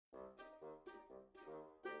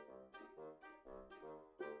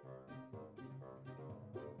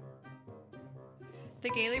The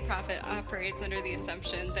Gaily Prophet operates under the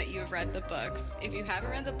assumption that you have read the books. If you haven't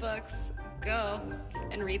read the books, go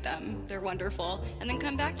and read them. They're wonderful. And then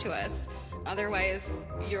come back to us. Otherwise,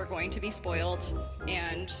 you're going to be spoiled.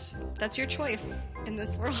 And that's your choice in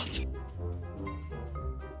this world.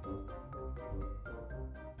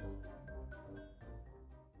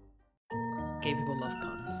 Gay people love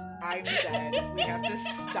puns. I'm dead. We have to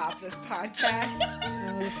stop this podcast.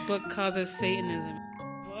 Oh, this book causes Satanism.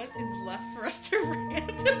 What is left for us to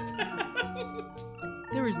rant about?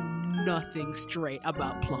 There is nothing straight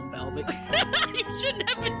about Plum Velvet. You shouldn't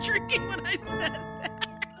have been drinking when I said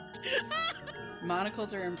that.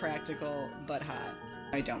 Monocles are impractical, but hot.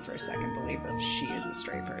 I don't for a second believe that she is a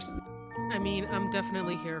straight person. I mean, I'm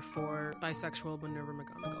definitely here for bisexual Minerva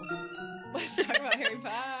McGonagall. Let's talk about Harry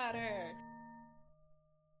Potter.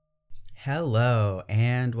 Hello,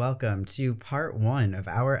 and welcome to part 1 of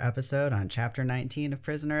our episode on Chapter 19 of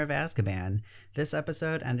Prisoner of Azkaban. This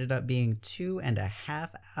episode ended up being 2.5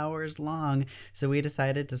 hours long, so we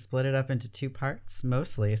decided to split it up into 2 parts,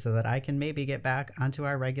 mostly so that I can maybe get back onto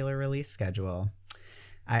our regular release schedule.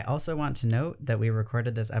 I also want to note that we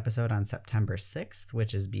recorded this episode on September 6th,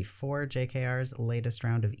 which is before JKR's latest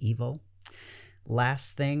round of evil.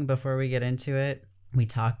 Last thing before we get into it, we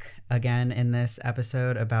talk again in this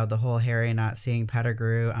episode about the whole Harry not seeing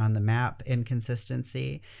Pettigrew on the map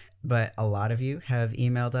inconsistency, but a lot of you have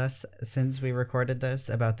emailed us since we recorded this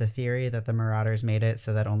about the theory that the Marauders made it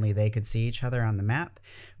so that only they could see each other on the map,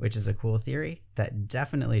 which is a cool theory that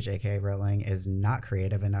definitely J.K. Rowling is not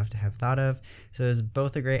creative enough to have thought of, so it is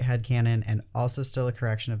both a great headcanon and also still a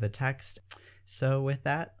correction of the text. So with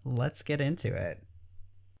that, let's get into it.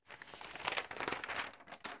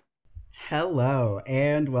 Hello,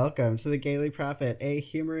 and welcome to the Gaily Prophet, a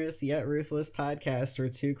humorous yet ruthless podcast where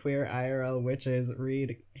 2 queer IRL witches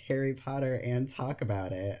read Harry Potter and talk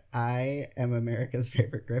about it. I am America's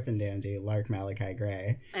favorite Griffin dandy, Lark Malachi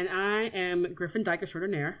Gray. And I am Griffin Dyke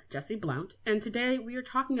Extraordinaire, Jesse Blount, and today we are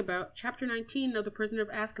talking about Chapter 19 of The Prisoner of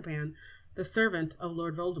Azkaban, The Servant of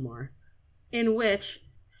Lord Voldemort, in which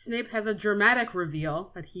Snape has a dramatic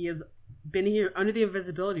reveal that he has been here under the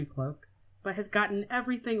invisibility cloak, but has gotten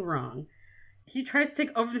everything wrong. He tries to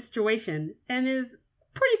take over the situation and is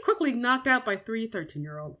pretty quickly knocked out by 3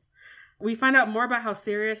 13-year-olds. We find out more about how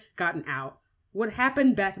Sirius has gotten out, what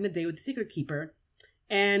happened back in the day with the Secret Keeper,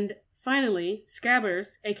 and finally,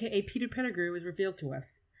 Scabbers, aka Peter Pettigrew, is revealed to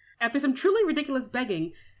us. After some truly ridiculous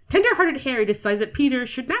begging, tender-hearted Harry decides that Peter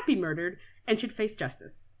should not be murdered and should face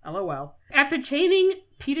justice. LOL. After chaining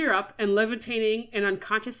Peter up and levitating an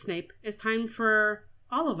unconscious Snape, it's time for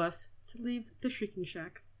all of us to leave the Shrieking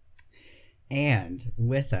Shack. And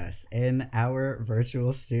with us in our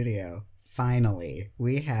virtual studio, finally,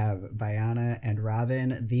 we have Bayana and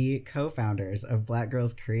Robin, the co-founders of Black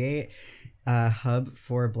Girls Create, a hub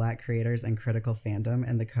for Black creators and critical fandom,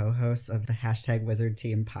 and the co-hosts of the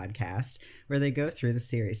 #WizardTeam podcast, where they go through the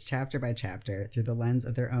series chapter by chapter through the lens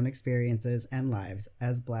of their own experiences and lives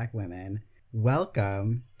as Black women.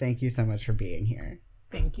 Welcome. Thank you so much for being here.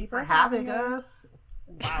 Thank you for having us.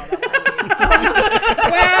 Wow, that was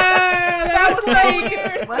Wow, that was so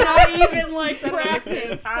weird. Not even At the practiced.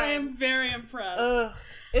 same time. I am very impressed.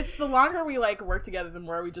 It's the longer we work together, the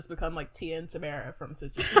more we just become like Tia and Tamara from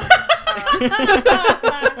Sisters.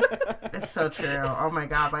 It's so true. Oh my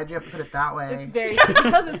god, why'd you have to put it that way? It's very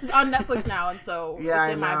because it's on Netflix now, and so Yeah,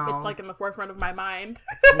 it's in I know. it's like in the forefront of my mind.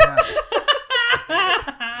 Yeah.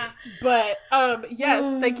 But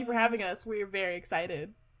yes, thank you for having us. We're very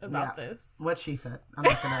excited about this. What she said. I'm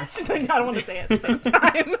not gonna. She's like, I don't want to say it at the same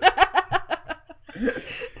time.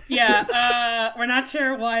 Yeah, we're not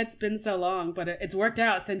sure why it's been so long, but it's worked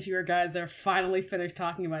out since you guys are finally finished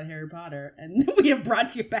talking about Harry Potter, and we have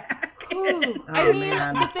brought you back. Ooh. I Oh, mean,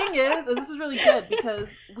 man. the thing is this is really good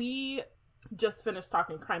because we just finished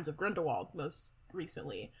talking Crimes of Grindelwald most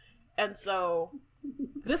recently, and so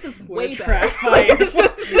this is way better. Right.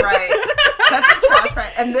 Such a trash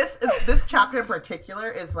fight. And this chapter in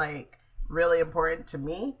particular is like really important to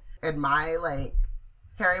me in my like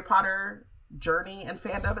Harry Potter journey and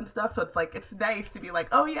fandom and stuff. So it's like it's nice to be like,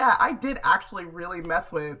 oh yeah, I did actually really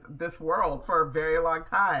mess with this world for a very long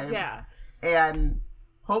time. Yeah. And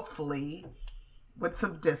hopefully with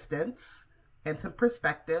some distance and some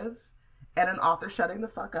perspective and an author shutting the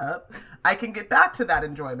fuck up, I can get back to that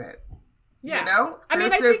enjoyment. Yeah. You know?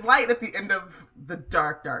 There's light at the end of the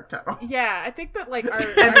dark tunnel. Yeah, I think that like our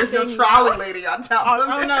And there's no trolley lady on top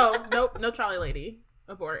of it. No trolley lady.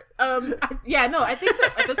 Abort. I think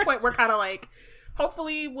that at this point we're kind of like,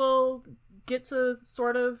 hopefully we'll get to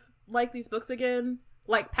sort of like these books again,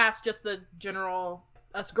 like past just the general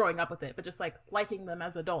us growing up with it, but just like liking them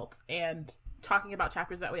as adults and talking about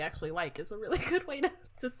chapters that we actually like is a really good way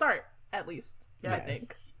to start, at least. Yes. I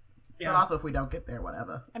think. Yeah. But also, if we don't get there,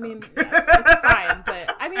 whatever. I mean, yes, it's fine,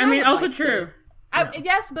 but I I mean, would also like true.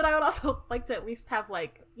 Yes, but I would also like to at least have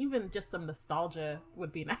like even just some nostalgia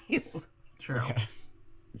would be nice. True. Yeah.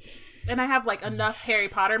 And I have like enough Harry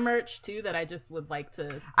Potter merch too that I just would like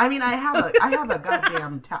to. I mean, I have a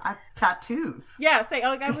goddamn I have tattoos. Yeah, say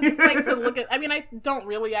like I would just like to look at. I mean, I don't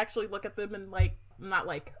really actually look at them and like I'm not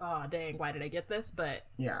like, oh dang, why did I get this? But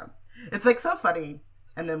Yeah, it's like so funny.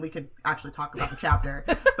 And then we could actually talk about the chapter.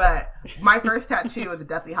 But my first tattoo was the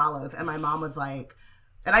Deathly Hallows, and my mom was like,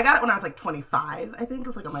 and I got it when I was like 25, I think. It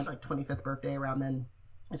was like on my like 25th birthday around then.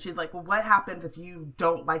 And she's like, well, what happens if you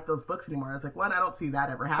don't like those books anymore? I was like, one, I don't see that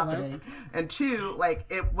ever happening. And two, like,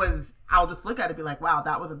 it was, I'll just look at it and be like, wow,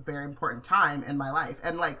 that was a very important time in my life.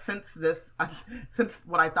 And like, since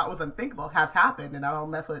what I thought was unthinkable has happened, and I don't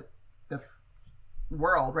mess with this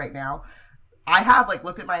world right now, I have like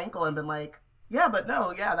looked at my ankle and been like, yeah, but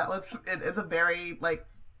no, yeah, that was, it's a very like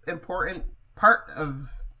important part of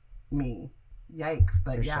me. Yikes,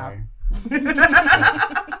 but For yeah.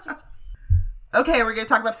 sure. Okay, we're gonna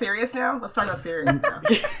talk about Sirius now? Let's talk about Sirius now.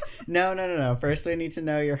 No. First, we need to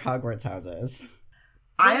know your Hogwarts houses.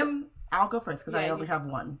 I'll go first because Yeah, I only have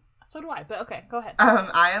one. so do I. But okay, go ahead.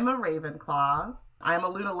 I am a Ravenclaw. I am a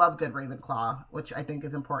Luna Lovegood Ravenclaw, which I think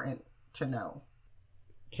is important to know.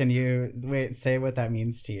 Can you say what that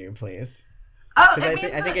means to you, please? Oh, Because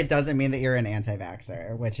I think it doesn't mean that you're an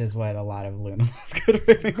anti-vaxxer, which is what a lot of Luna Lovegood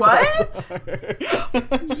Ravenclaws What? are.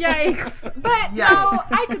 Yikes! But Yeah. no,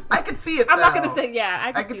 I could see it. I'm not though. gonna say yeah. I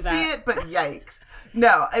I can could see that. see it, but yikes.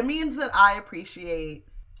 No, it means that I appreciate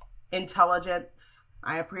intelligence.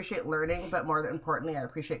 I appreciate learning, but more importantly, I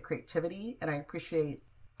appreciate creativity, and I appreciate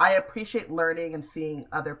learning and seeing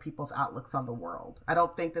other people's outlooks on the world. I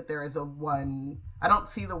don't think that there is I don't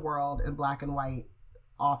see the world in black and white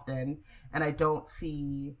often, and I don't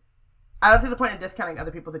see the point in discounting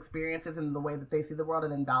other people's experiences and the way that they see the world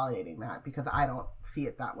and invalidating that, because I don't see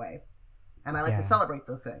it that way. And I like to celebrate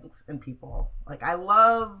those things in people. Like, I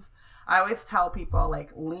always tell people,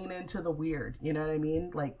 like, lean into the weird, you know what I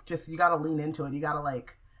mean? Like, just, you gotta lean into it. You gotta,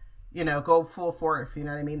 like, you know, go full force, you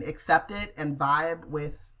know what I mean? Accept it and vibe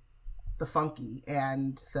with the funky.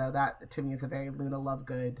 And so that, to me, is a very Luna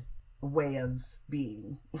Lovegood way of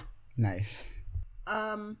being. Nice.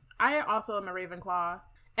 I also am a Ravenclaw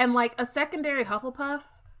and like a secondary Hufflepuff,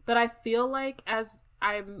 but I feel like as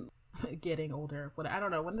I'm getting older, I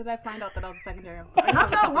don't know, when did I find out that I was a secondary Hufflepuff? Not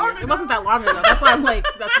that long ago. It wasn't that long ago. That's why I'm like,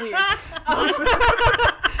 that's weird.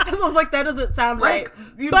 So I was like, that doesn't sound Like, right.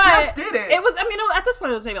 you But just did it. It was, I mean, at this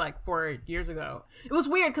point it was maybe like 4 years ago. It was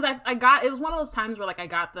weird because it was one of those times where like they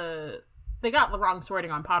got the wrong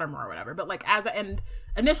sorting on Pottermore or whatever. But like and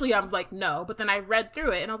initially I was like, no, but then I read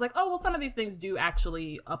through it and I was like, oh, well, some of these things do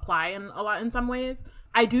actually apply in some ways.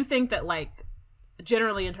 I do think that like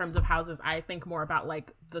generally in terms of houses, I think more about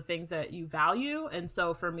like the things that you value. And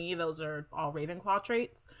so for me, those are all Ravenclaw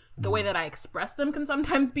traits. The way that I express them can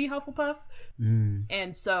sometimes be Hufflepuff.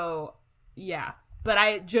 And so, yeah. But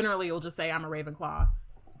I generally will just say I'm a Ravenclaw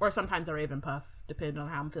or sometimes a Ravenpuff, depending on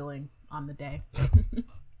how I'm feeling on the day.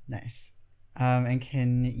 Nice. And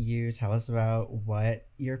can you tell us about what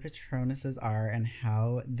your Patronuses are and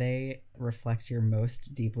how they reflect your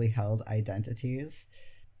most deeply held identities?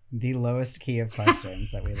 The lowest key of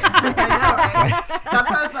questions that we like. I know, right? That's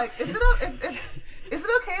why I was like, is it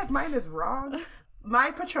okay if mine is wrong?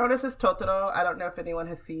 My Patronus is Totoro. I don't know if anyone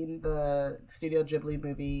has seen the Studio Ghibli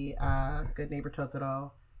movie, Good Neighbor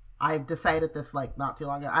Totoro. I've decided this like not too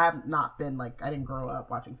long ago. I have not been like, I didn't grow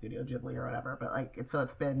up watching Studio Ghibli or whatever, but like,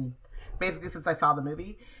 it's been basically since I saw the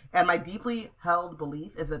movie. And my deeply held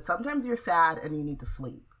belief is that sometimes you're sad and you need to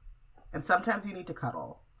sleep. And sometimes you need to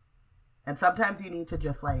cuddle. And sometimes you need to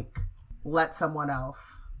just like let someone else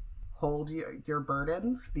hold your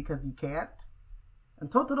burdens because you can't.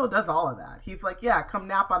 And Totoro does all of that. He's like, yeah, come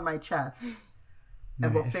nap on my chest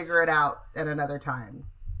and we'll figure it out at another time.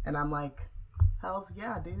 And I'm like, hells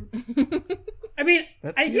yeah, dude. I mean,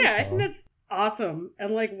 I think beautiful. that's awesome.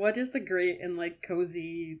 And like, what just a great and like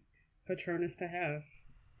cozy Patronus to have.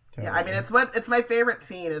 Totally. Yeah, I mean, it's my favorite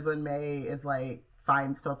scene is when May is like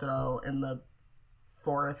finds Totoro in the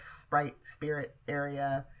forest sprite spirit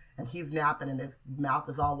area and he's napping and his mouth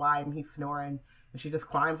is all wide and he's snoring and she just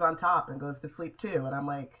climbs on top and goes to sleep too. And I'm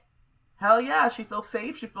like, hell yeah, she feels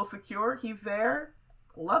safe, she feels secure, he's there.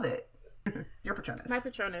 Love it. Your Patronus. My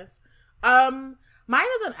Patronus. Mine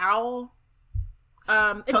is an owl.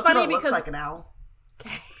 It's Totoro funny looks because like an owl.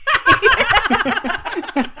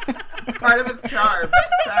 It's part of its charm.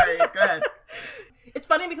 Sorry, go ahead. it's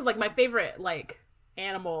funny because like my favorite like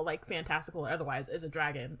animal, like fantastical or otherwise, is a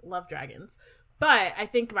dragon. Love dragons. But I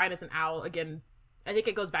think mine is an owl. Again, I think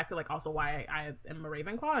it goes back to like also why I am a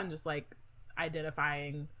Ravenclaw and just like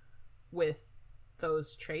identifying with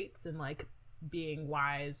those traits and like being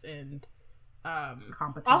wise and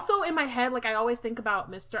competent. Also in my head, like I always think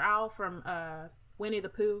about Mr. Owl from Winnie the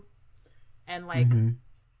Pooh and like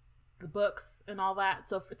the books and all that.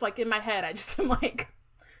 So it's like in my head I just am like,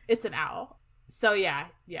 it's an owl. So yeah,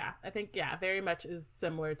 I think very much is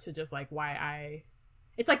similar to just like why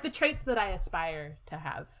it's like the traits that I aspire to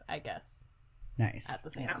have, I guess. Nice. At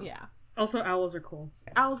the same yeah. Also, owls are cool.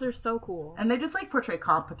 Yes. Owls are so cool. And they just like portray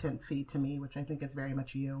competency to me, which I think is very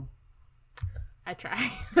much you. I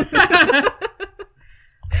try.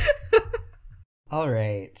 All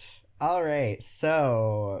right.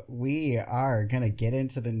 So we are going to get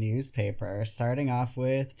into the newspaper, starting off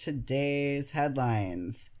with today's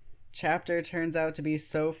headlines. Chapter turns out to be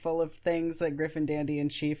so full of things that Griffin, Dandy, and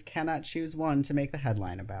Chief cannot choose one to make the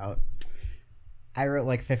headline about. I wrote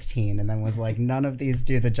like 15 and then was like, none of these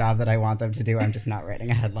do the job that I want them to do. I'm just not writing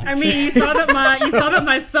a headline. I mean, you saw that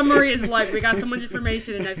my summary is like, we got so much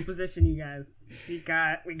information and exposition, you guys. We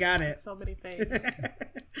got it. So many things.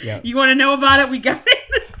 Yep. You want to know about it? We got it in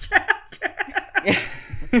this chapter.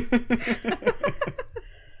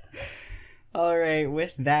 All right,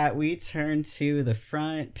 with that, we turn to the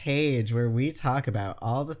front page where we talk about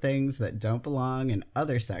all the things that don't belong in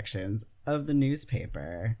other sections of the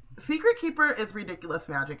newspaper. Secret Keeper is ridiculous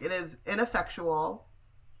magic. It is ineffectual.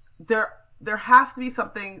 There has to be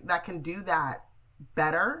something that can do that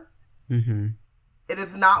better. Mm-hmm. It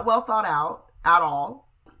is not well thought out at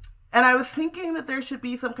all. And I was thinking that there should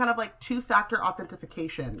be some kind of like 2-factor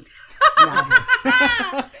authentication magic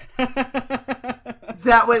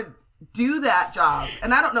that would do that job.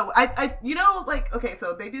 And I don't know. I like, okay,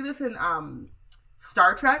 so they do this in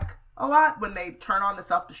Star Trek a lot. When they turn on the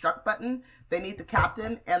self-destruct button, they need the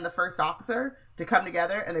captain and the first officer to come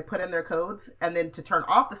together and they put in their codes. And then to turn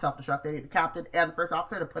off the self-destruct, they need the captain and the first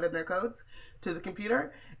officer to put in their codes to the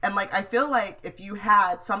computer. And like, I feel like if you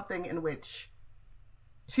had something in which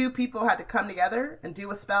 2 people had to come together and do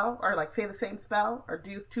a spell, or like say the same spell, or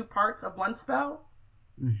do 2 parts of one spell,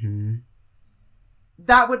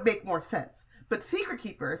 that would make more sense. But Secret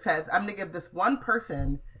Keeper says, I'm going to give this one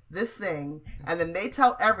person this thing, and then they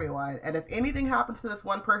tell everyone, and if anything happens to this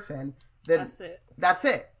one person, then that's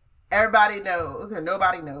it. Everybody knows, or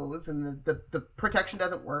nobody knows, and the protection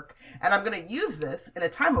doesn't work. And I'm going to use this in a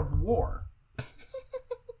time of war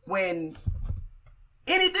when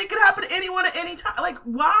anything could happen to anyone at any time. Like,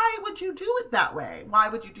 why would you do it that way? Why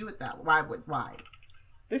would you do it that way? Why?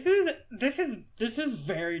 This is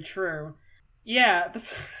very true. Yeah.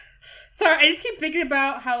 Sorry, I just keep thinking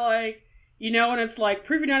about how, like, you know, when it's like,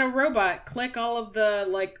 prove you're not a robot, click all of the,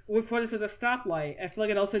 like, with what is a stoplight. I feel like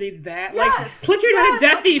it also needs that. Yes, like, click you're not a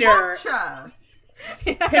Death Eater. Gotcha.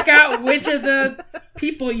 Pick out which of the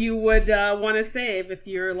people you would want to save if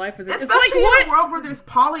your life is... Especially it's like, in a world where there's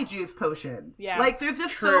Polyjuice Potion. Yeah. Like, there's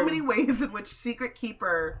just so many ways in which Secret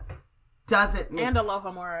Keeper doesn't make... And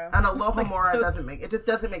Aloha Mora. And Aloha Mora doesn't make... It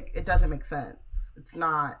doesn't make sense. It's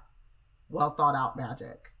not well thought out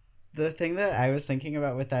magic. The thing that I was thinking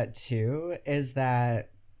about with that too is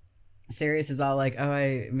that Sirius is all like, oh,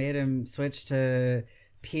 I made him switch to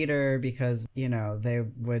Peter because, you know, they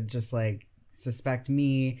would just like suspect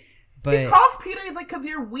me. But he calls Peter, he's like, because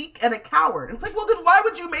you're weak and a coward. And it's like, well, then why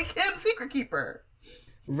would you make him Secret Keeper?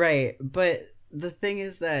 Right. But the thing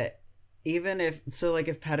is that even if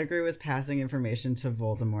Pettigrew was passing information to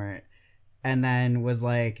Voldemort and then was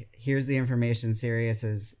like, here's the information, Sirius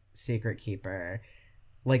is Secret Keeper.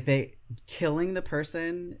 Like, killing the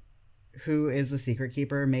person who is the Secret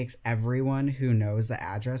Keeper makes everyone who knows the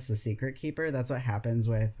address the Secret Keeper. That's what happens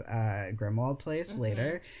with Grimwald Place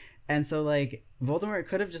later. And so, like, Voldemort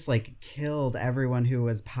could have just, like, killed everyone who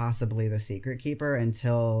was possibly the Secret Keeper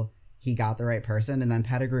until he got the right person. And then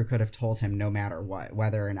Pettigrew could have told him no matter what,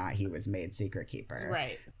 whether or not he was made Secret Keeper.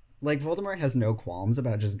 Right. Like, Voldemort has no qualms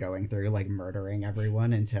about just going through, like, murdering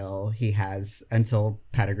everyone until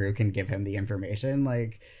Pettigrew can give him the information.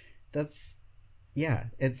 Like, that's, yeah,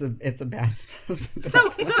 it's a bad spell.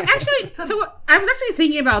 So I was actually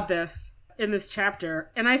thinking about this in this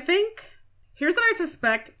chapter, and I think, here's what I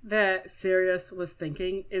suspect that Sirius was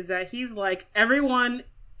thinking, is that he's like, everyone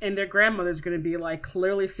and their grandmother's going to be like,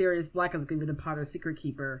 clearly Sirius Black is going to be the Potter's Secret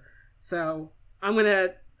Keeper. So I'm going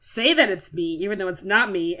to say that it's me, even though it's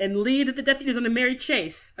not me, and lead the Death Eaters on a merry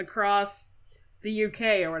chase across the UK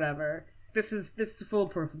or whatever. This is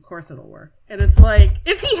foolproof. Of course it'll work. And it's like,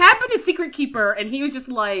 if he had been the Secret Keeper and he was just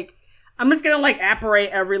like, I'm just gonna like apparate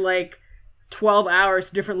every like 12 hours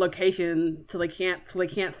to different locations till they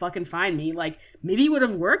can't fucking find me. Like, maybe it would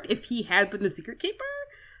have worked if he had been the secret keeper,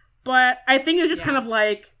 but I think it was just kind of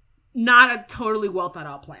like not a totally well thought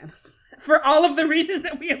out plan for all of the reasons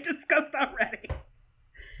that we have discussed already.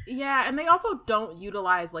 Yeah, and they also don't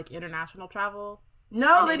utilize like international travel.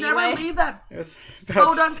 No, they never leave that It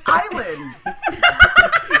podunk island.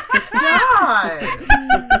 God.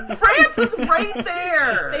 France is right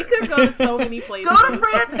there. They could go to so many places. Go to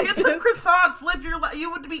France, get some croissants, live your life. You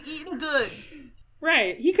would be eating good.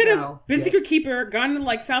 Right. He could have been secret keeper, gone to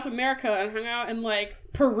like South America and hung out in like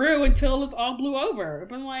Peru until this all blew over.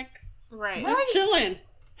 Been like, just chilling.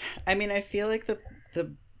 I mean, I feel like the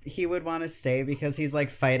he would want to stay because he's like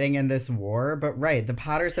fighting in this war, but the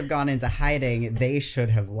Potters have gone into hiding. They should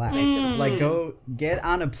have left. Like, go get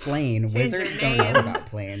on a plane. Change Wizards your don't know names. about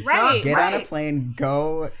planes. Right. On a plane,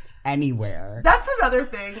 go anywhere. That's another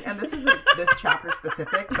thing, and this isn't this chapter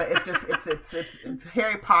specific, but it's just it's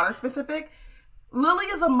Harry Potter specific. Lily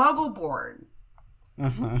is a Muggle born.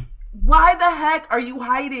 Why the heck are you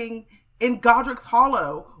hiding in Godric's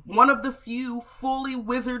Hollow, one of the few fully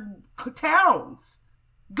wizard towns?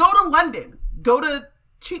 Go to London. Go to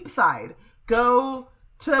Cheapside. Go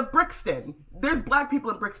to Brixton. There's black people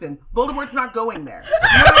in Brixton. Voldemort's not going there. You know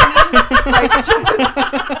what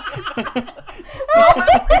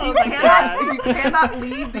I mean? Like, if you cannot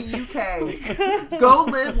leave the UK, go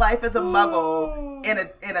live life as a Muggle in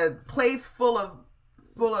a place full of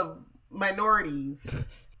minorities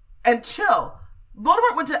and chill.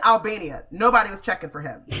 Voldemort went to Albania. Nobody was checking for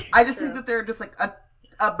him. I just think that there are just like a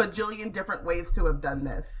bajillion different ways to have done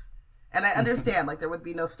this. And I understand, like, there would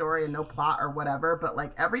be no story and no plot or whatever, but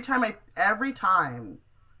like every time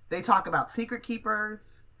they talk about secret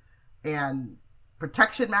keepers and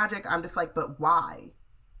protection magic, I'm just like, but why?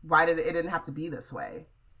 Why did it didn't have to be this way?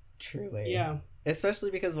 Truly. Yeah.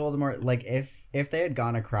 Especially because Voldemort, like, if they had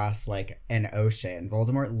gone across, like, an ocean,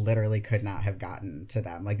 Voldemort literally could not have gotten to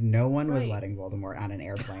them. Like, no one was letting Voldemort on an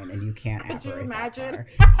airplane, and you can't Could you apparate imagine?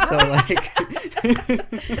 that far. So,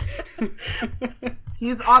 like...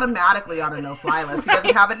 He's automatically on a no-fly list. He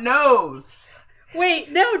doesn't have a nose.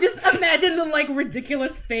 Wait, no, just imagine the, like,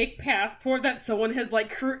 ridiculous fake passport that someone has, like,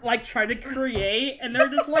 tried to create, and they're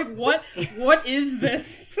just like, what is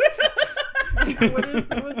this?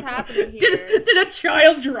 What's happening here? Did a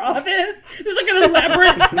child draw this? This is like an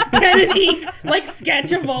elaborate pen and ink, like,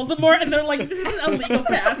 sketch of Voldemort, and they're like, this is an illegal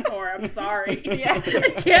passport, I'm sorry. Yeah. I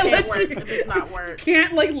can't let work. you... It does not work.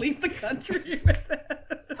 Can't, like, leave the country with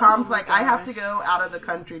it. Tom's like, I have to go out of the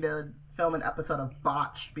country to film an episode of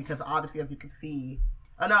Botched because obviously, as you can see,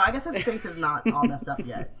 oh no, I guess his face is not all messed up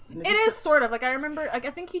yet. It is sort of like, I remember, like,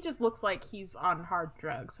 I think he just looks like he's on hard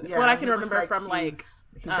drugs. It's what I can remember from he's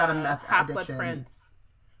got a meth Half-Blood addiction. Prince,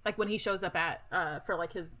 like when he shows up at for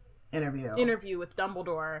like his interview with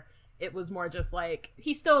Dumbledore. It was more just like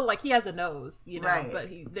he's still like he has a nose, you know, Right. but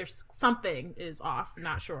there's something is off.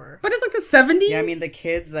 Not sure. But it's like the 70s? Yeah, I mean, the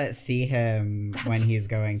kids that see him when he's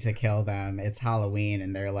going to kill them, it's Halloween,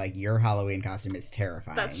 and they're like, your Halloween costume is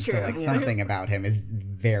terrifying. That's true. So, like, something about him is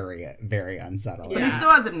very, very unsettling. But he still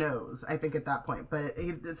has a nose, I think, at that point. But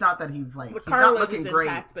it's not that he's like, The he's not cartilage looking is great.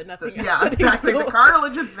 intact, but nothing else. Yeah, exactly. The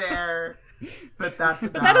cartilage is there, but that's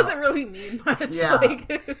But that doesn't really mean much. Yeah.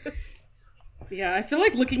 Like, Yeah, I feel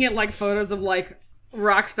like looking at, like, photos of, like,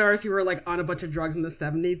 rock stars who were, like, on a bunch of drugs in the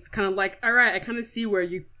 70s, kind of like, all right, I kind of see where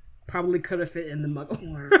you probably could have fit in the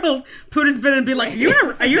Muggle world. Put his bit and be like,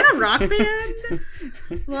 are you in a rock band?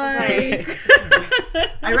 Like...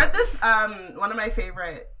 I read this, one of my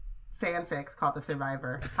favorite fanfics called The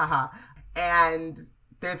Survivor. Haha. And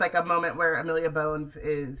there's, like, a moment where Amelia Bones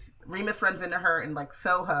Remus runs into her in, like,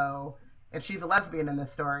 Soho, and she's a lesbian in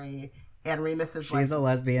this story. And Remus is She's a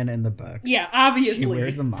lesbian in the book. Yeah, obviously. She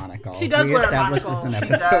wears a monocle. She does we wear a established monocle. this in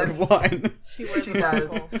She episode does. 1. she wears She a does.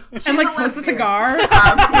 monocle. And, like, a smokes a lesbian. cigar.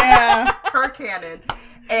 Yeah. Her canon.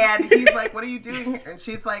 And he's like, what are you doing here? And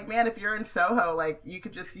she's like, man, if you're in Soho, like, you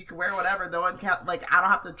could wear whatever. No one can, like, I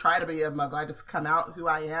don't have to try to be a Muggle. I just come out who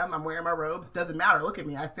I am. I'm wearing my robes. Doesn't matter. Look at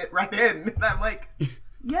me. I fit right in. And I'm like,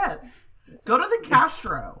 yes. Go to the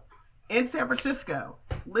Castro in San Francisco.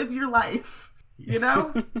 Live your life. You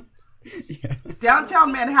know? Yes.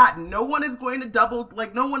 Downtown Manhattan, no one is going to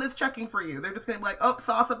no one is checking for you. They're just going to be like, oh,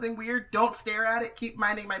 saw something weird. Don't stare at it. Keep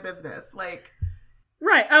minding my business. Like,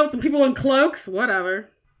 Right. Oh, some people in cloaks. Whatever.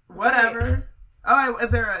 whatever. Oh, is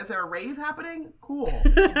there a rave happening? Cool.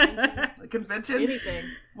 A convention? Anything.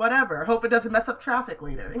 Whatever. Hope it doesn't mess up traffic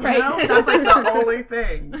later. You Right. know? That's like the only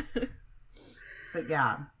thing. But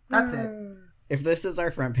yeah, that's it. If this is our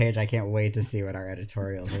front page, I can't wait to see what our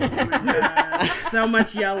editorials are like. So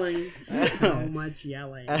much yelling. So much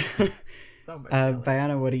yelling. So much. jelly.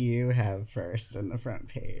 Biana, what do you have first in the front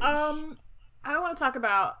page? I want to talk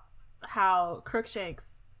about how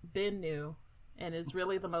Crookshanks been new and is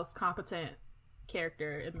really the most competent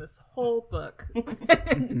character in this whole book.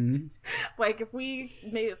 Mhm. Like, if we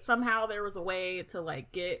made somehow there was a way to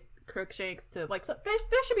like get Crookshanks to like, so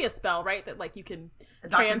there should be a spell, right? That like you can A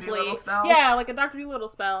Dr. translate. Dolittle spell? Yeah, like a Dr. Dolittle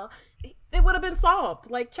spell. It would have been solved.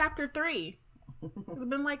 Like chapter 3. It would have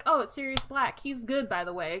been like, oh, it's Sirius Black. He's good, by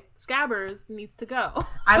the way. Scabbers needs to go.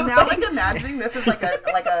 I'm now like imagining this is like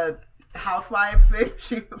a housewives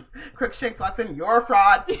thing. Crookshanks walks in, you're a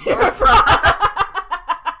fraud. You're a fraud.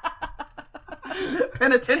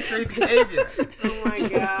 Penitentiary behavior. Oh my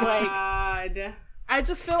god. I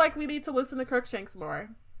just feel like we need to listen to Crookshanks more.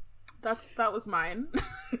 That was mine.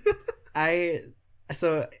 I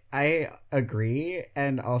agree,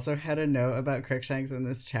 and also had a note about Crookshanks in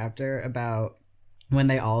this chapter about when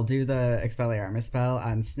they all do the Expelliarmus spell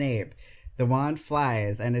on Snape. The wand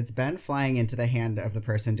flies, and it's been flying into the hand of the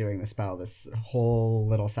person doing the spell this whole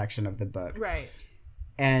little section of the book. Right.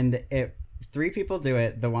 And 3 people do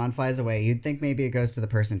it, the wand flies away. You'd think maybe it goes to the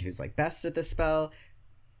person who's like best at the spell.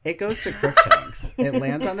 It goes to Crookshanks. It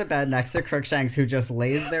lands on the bed next to Crookshanks, who just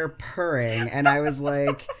lays there purring, and I was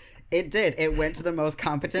like, it did. It went to the most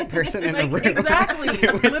competent person in the room. Exactly.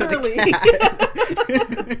 It went Literally. to the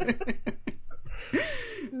cat.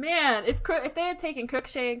 Man, if they had taken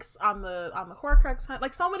Crookshanks on the Horcrux hunt,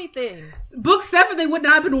 like so many things. Book 7, they would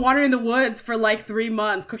not have been wandering the woods for like 3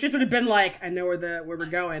 months. Crookshanks would have been like, I know where we're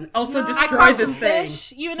going. Also, I destroy caught this some thing.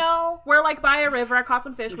 fish, we're like by a river. I caught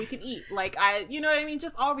some fish we can eat. Like you know what I mean?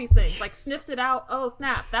 Just all these things. Like sniffs it out. Oh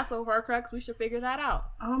snap, that's a Horcrux. We should figure that out.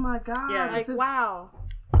 Oh my god. Yeah. Like wow.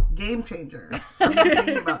 Game changer. I've been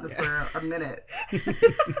thinking about this for a minute.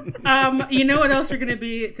 You know what else you're going to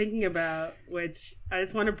be thinking about, which I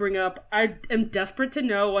just want to bring up. I am desperate to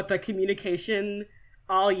know what the communication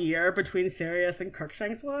all year between Sirius and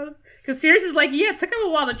Crookshanks was. Because Sirius is like, yeah, it took him a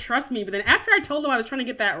while to trust me, but then after I told him I was trying to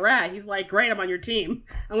get that rat, he's like, great, I'm on your team.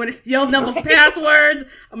 I'm going to steal Neville's passwords.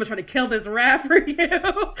 I'm going to try to kill this rat for you.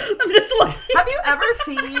 I'm just like... Have you ever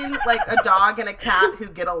seen like a dog and a cat who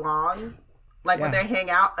get along? Like when they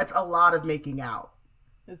hang out, it's a lot of making out.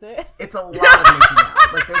 Is it? It's a lot of making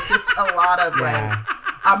out. Like there's just a lot of like,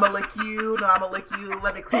 I'ma lick you, no, I'ma lick you,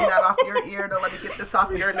 let me clean that off your ear, no, let me get this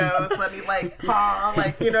off your nose, let me like paw,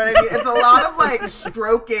 like, you know what I mean? It's a lot of like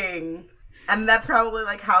stroking, and that's probably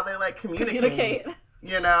like how they like communicate.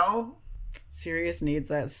 You know? Sirius needs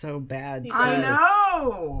that so bad. I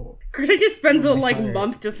know. Crookshanks just spends a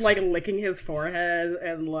month just like licking his forehead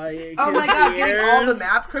and like. Oh my god, getting all the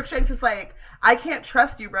maps. Crookshanks is like, I can't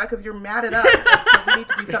trust you, bro, because you're mad at us. So we need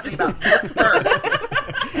to do something about this first.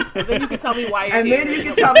 And then you can tell me why you're and here. then you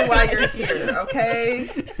can tell me why you're here, okay?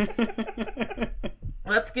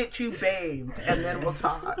 Let's get you bathed, and then we'll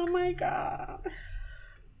talk. Oh my god.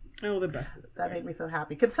 Oh, the bestest. That made me so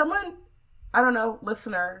happy. Could someone, I don't know,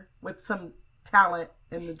 listener with some talent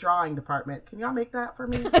in the drawing department, can y'all make that for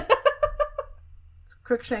me?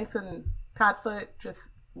 Crookshanks and Padfoot just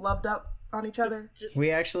loved up on each other.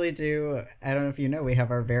 We actually do. I don't know if you know, we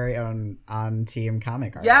have our very own on-team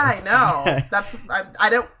comic artist. Yeah, I know. That's I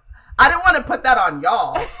don't want to put that on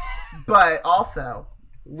y'all, but also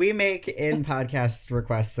we make in podcast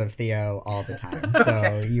requests of Theo all the time,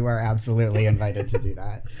 so you are absolutely invited to do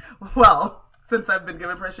that. Well, since I've been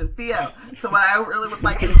given permission, Theo. So what I really would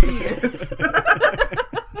like to see is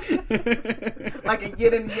like a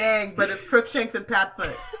yin and yang, but it's Crookshanks and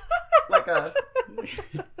Padfoot, like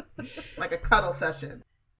a cuddle session.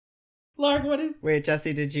 Lark, what is? Wait,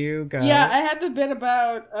 Jesse, did you go? Yeah, I had the bit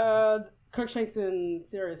about Crookshanks and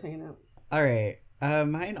Sirius hanging out. All right.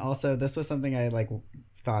 Mine also. This was something I like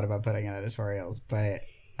thought about putting in editorials, but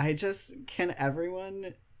can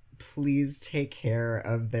everyone please take care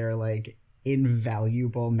of their like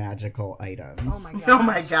invaluable magical items? Oh my god. Oh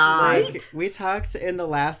my god. Like, we talked in the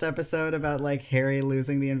last episode about like Harry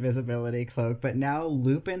losing the invisibility cloak, but now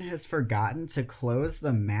Lupin has forgotten to close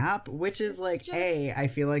the map, which is like, I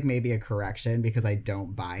feel like maybe a correction because I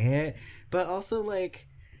don't buy it, but also like,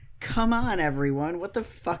 come on everyone, what the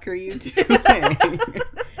fuck are you doing?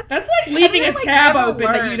 That's like leaving a tab open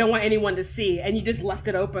learn. that you don't want anyone to see, and you just left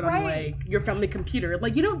it open on like your family computer.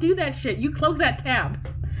 Like, you don't do that shit. You close that tab.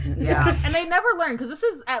 Yeah. And they never learn, because this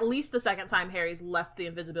is at least the second time Harry's left the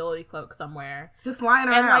invisibility cloak somewhere. Just lying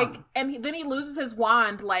And around. then he loses his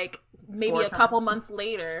wand like maybe 4 a couple months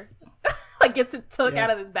later. Like gets it took out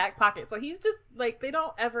of his back pocket. So he's just like, they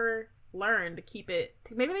don't ever learn to keep it.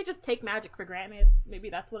 Maybe they just take magic for granted. Maybe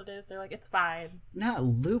that's what it is. They're like, it's fine. Not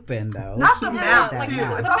Lupin though. Not He the made map, that too.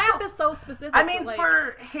 The It's map also- is so specific. I mean, like,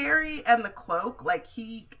 for Harry and the cloak, like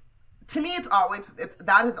he to me, that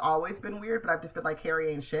has always been weird, but I've just been like,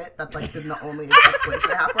 Harry ain't shit. That's like been the only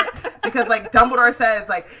explanation I have for it. Because like Dumbledore says,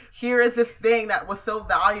 like, here is this thing that was so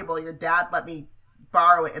valuable. Your dad let me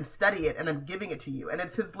borrow it and study it, and I'm giving it to you. And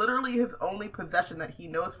it's literally his only possession that he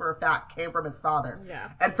knows for a fact came from his father.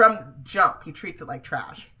 Yeah. And from jump, he treats it like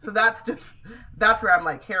trash. So that's where I'm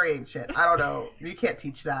like, Harry ain't shit. I don't know. You can't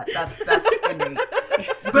teach that. That's innate.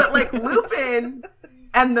 But like Lupin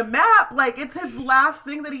and the map, like, it's his last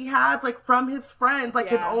thing that he has, like, from his friends, like,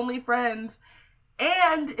 his only friends.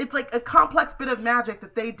 And it's, like, a complex bit of magic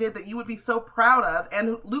that they did that you would be so proud of.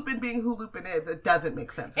 And Lupin being who Lupin is, it doesn't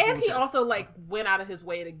make sense. And he also, like, went out of his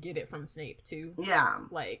way to get it from Snape, too. Yeah.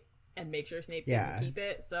 Like, and make sure Snape didn't keep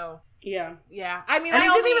it, so... Yeah. Yeah. I mean, and he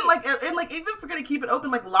didn't even, like, and, like, even if we're gonna keep it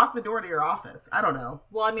open, like, lock the door to your office. I don't know.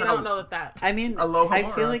 Well, I mean, I don't know that... I mean, Aloha I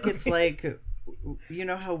feel Mora. like it's like... You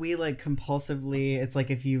know how we like compulsively, it's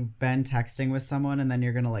like if you've been texting with someone and then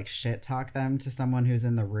you're gonna like shit talk them to someone who's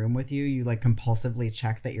in the room with you, you like compulsively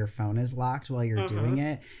check that your phone is locked while you're doing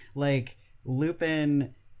it. Like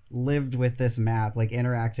Lupin lived with this map, like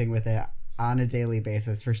interacting with it on a daily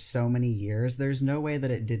basis for so many years. There's no way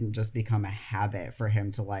that it didn't just become a habit for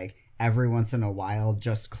him to like every once in a while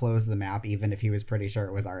just close the map even if he was pretty sure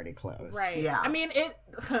it was already closed. Right. Yeah. I mean, it...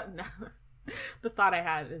 the thought I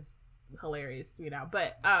had is hilarious to me now,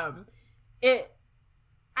 but my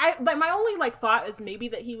only like thought is maybe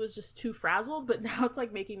that he was just too frazzled, but now it's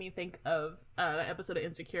like making me think of an episode of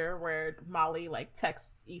Insecure where Molly like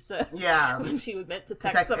texts Issa when she was meant to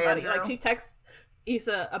text somebody. Andrew. Like she texts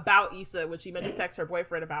Issa about Issa when she meant to text her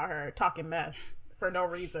boyfriend about her talking mess for no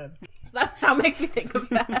reason. So that now makes me think of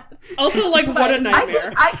that. Also, like, what a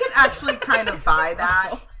nightmare. I can actually kind of buy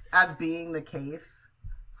that as being the case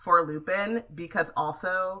for Lupin, because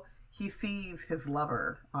also he sees his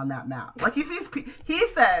lover on that map. Like, he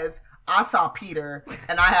says, I saw Peter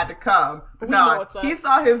and I had to come. But no, he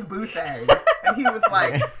saw his boo thing and he was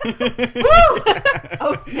like, woo!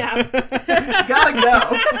 Oh, snap. Gotta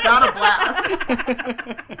go. Gotta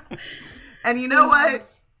blast. And you know what?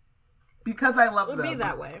 Because I love them. It would be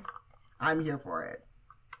that way. I'm here for it.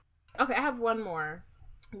 Okay, I have one more,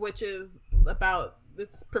 which is about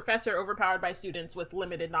this professor overpowered by students with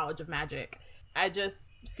limited knowledge of magic. I just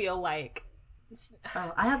feel like...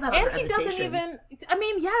 I have that. And he doesn't even... I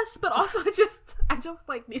mean, yes, but also I just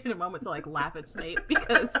like needed a moment to like laugh at Snape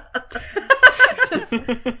because... just...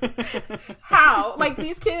 How? Like,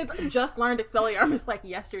 these kids just learned Expelliarmus like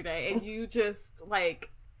yesterday and you just like...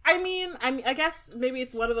 I mean, I guess maybe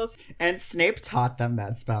it's one of those... And Snape taught them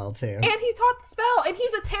that spell, too. And he taught the spell, and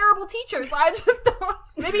he's a terrible teacher, so I just don't...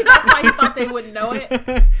 Maybe that's why he thought they wouldn't know it.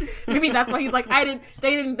 Maybe that's why he's like, they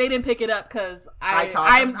didn't pick it up, because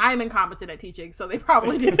I'm incompetent at teaching, so they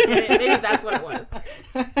probably didn't get it. Maybe that's what it was.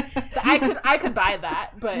 So I could buy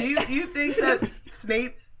that, but... You think that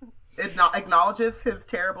Snape acknowledges his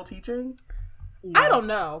terrible teaching? I don't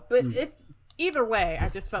know, but if... Either way, I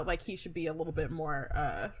just felt like he should be a little bit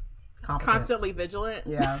more constantly vigilant.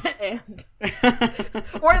 Yeah. And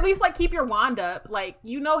or at least like keep your wand up. Like,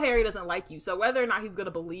 you know Harry doesn't like you, so whether or not he's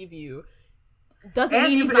gonna believe you doesn't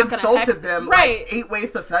mean he's not gonna insulted them like 8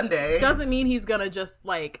 ways to Sunday. Doesn't mean he's gonna just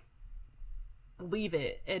like leave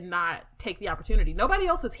it and not take the opportunity. Nobody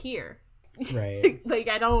else is here. Right. Like,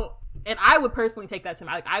 I don't, and I would personally take that to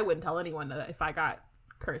me. Like, I wouldn't tell anyone that if I got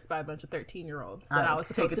cursed by a bunch of 13-year-olds that I was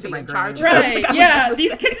supposed to be in charge of. Right, yeah.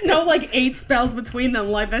 These kids know like 8 spells between them.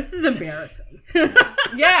 Like, this is embarrassing.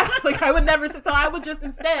 Yeah, like I would never, so I would just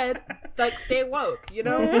instead like stay woke, you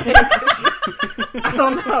know? I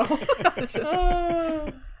don't know.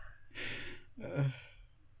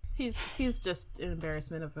 He's just an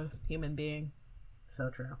embarrassment of a human being.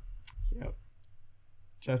 So true. Yep.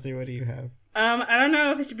 Jesse, what do you have? I don't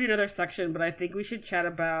know if it should be another section, but I think we should chat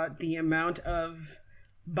about the amount of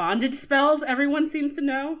bondage spells everyone seems to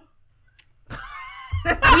know.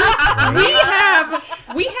 we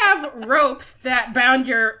have ropes that bound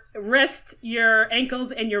your wrists, your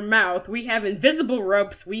ankles, and your mouth. We have invisible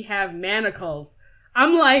ropes. We have manacles.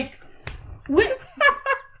 I'm like, we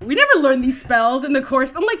never learned these spells in the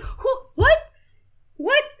course. I'm like, what?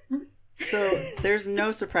 So there's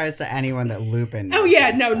no surprise to anyone that Lupin knows. Oh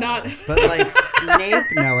yeah, these no, spells. not. But like Snape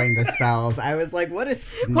knowing the spells, I was like, what is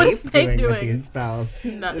Snape doing with these spells?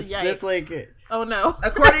 No, This like, oh no.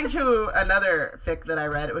 According to another fic that I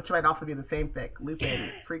read, which might also be the same fic,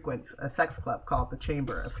 Lupin frequents a sex club called the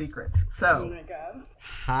Chamber of Secrets. So, Oh my god.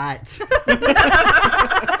 hot.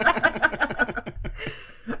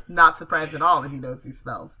 Not surprised at all that he knows these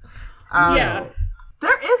spells. Yeah.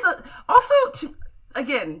 There is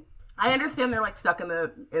again, I understand they're like stuck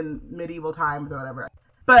in medieval times or whatever,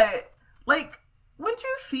 but like wouldn't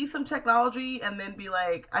you see some technology and then be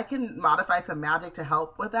like, I can modify some magic to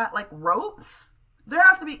help with that? Like ropes? There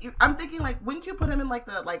has to be, I'm thinking like, wouldn't you put him in like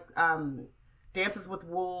the, Dances with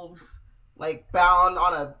Wolves, like bound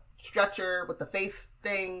on a stretcher with the face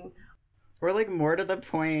thing? Or like more to the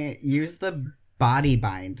point, use the body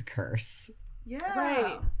bind curse. Yeah.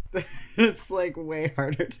 Right. It's like way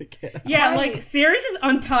harder to get out. Yeah, Right. like Sirius just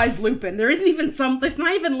unties Lupin. There isn't even there's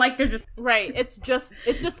not even like they're just Right. It's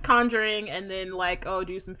just conjuring and then like, oh,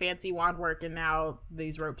 do some fancy wand work and now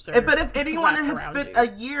these ropes are But if anyone wrapped has around spent you. a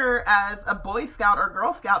year as a Boy Scout or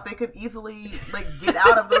Girl Scout, they could easily like get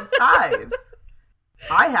out of those ties.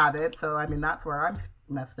 I haven't, so I mean that's where I'm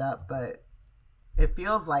messed up, but it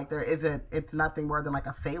feels like it's nothing more than like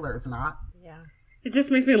a sailor's knot. Yeah. it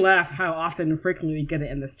just makes me laugh how often and frequently we get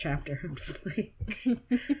it in this chapter. I'm just like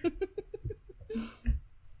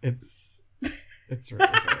It's really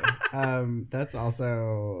good. That's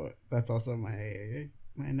also my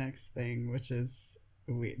next thing, which is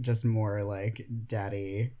we just more like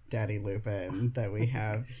Daddy Lupin that we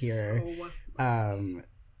have here.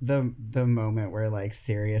 The moment where like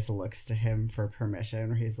Sirius looks to him for permission,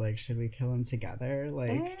 where he's like, "Should we kill him together?"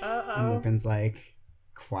 Like, and Lupin's like,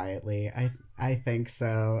 quietly, I think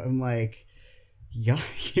so. I'm like, yeah,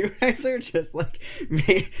 you guys are just like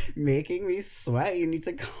making me sweat. You need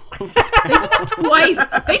to calm down.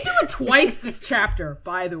 They do it twice this chapter,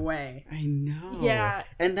 by the way. I know. Yeah.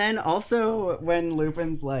 And then also when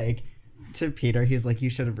Lupin's like to Peter, he's like, you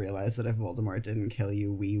should have realized that if Voldemort didn't kill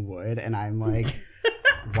you, we would. And I'm like,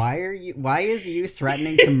 why is you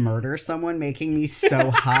threatening to murder someone making me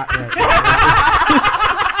so hot right now?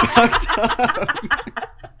 Fucked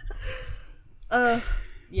up.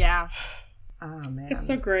 Yeah. Oh man. It's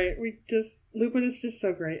so great. Lupin is just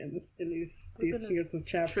so great in these Lupin series of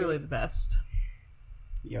chapters. Truly the best.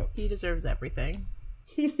 Yep. He deserves everything.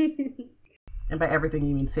 And by everything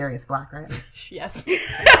you mean Sirius Black, right? Yes.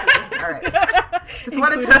 All right. Just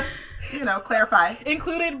wanted to, clarify.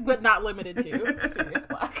 Included but not limited to Sirius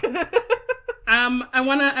Black. I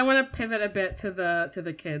wanna pivot a bit to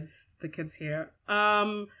the kids here.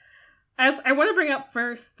 I want to bring up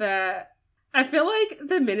first that I feel like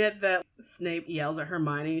the minute that Snape yells at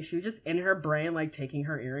Hermione, she was just in her brain like taking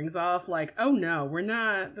her earrings off, like, oh no,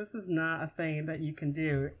 this is not a thing that you can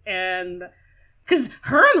do. And because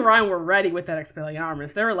her and Ron were ready with that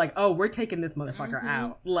Expelliarmus, they were like, oh, we're taking this motherfucker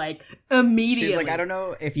out, like, immediately. She's like, I don't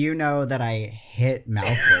know if you know that I hit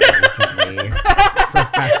Malfoy recently,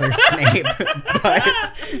 Professor Snape, but...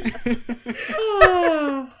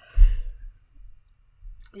 Oh.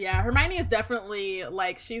 Yeah, Hermione is definitely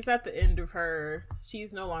like, she's at the end of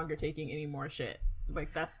she's no longer taking any more shit.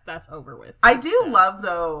 Like that's over with. I do love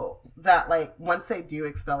though that like once they do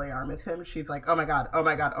Expelliarmus him, she's like, oh my god, oh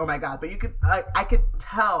my god, oh my god. But you could I could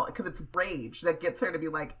tell because it's rage that gets her to be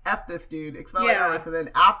like, F this dude, Expelliarmus, and then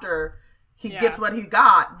after he gets what he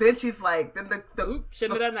got, then she's like, then the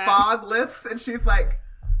shouldn't have done that. fog lifts and she's like,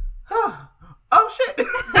 oh shit,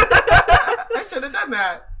 I should have done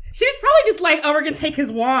that. She was probably just like, oh, we're gonna take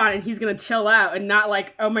his wand and he's gonna chill out, and not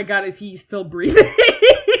like, oh my god, is he still breathing?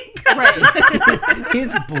 Right.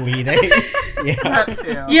 He's bleeding. Yeah. That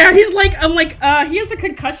too. Yeah, he's like, I'm like, he has a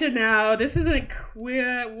concussion now. This isn't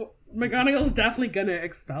queer. McGonagall's definitely gonna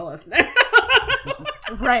expel us now.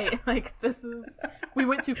 Right. Like we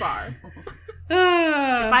went too far. If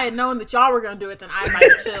I had known that y'all were gonna do it, then I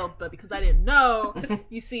might have chilled. But because I didn't know,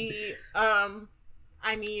 you see,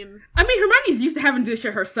 I mean, Hermione's used to having to do this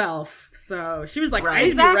shit herself, so she was like, right. I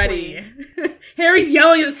need to be ready. Harry's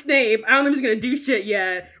yelling at Snape. I don't know if he's gonna do shit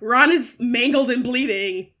yet. Ron is mangled and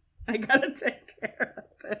bleeding. I gotta take care of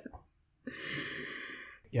this.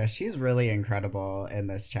 Yeah, she's really incredible in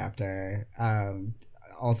this chapter.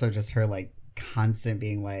 Also just her like constant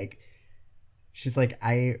being like, she's like,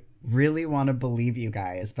 I really want to believe you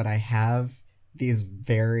guys, but I have these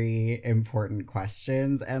very important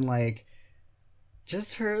questions, and like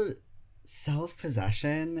just her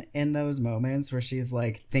self-possession in those moments where she's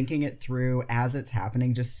like thinking it through as it's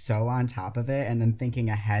happening, just so on top of it, and then thinking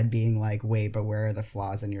ahead, being like, wait, but where are the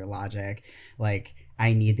flaws in your logic? Like,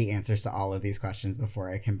 I need the answers to all of these questions before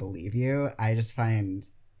I can believe you. I just find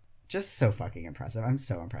just so fucking impressive. I'm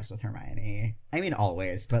so impressed with Hermione. I mean,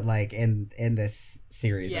 always, but like in this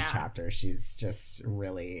series of chapters, she's just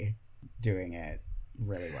really doing it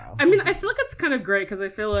really well. I mean, I feel like it's kind of great because I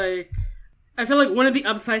feel like one of the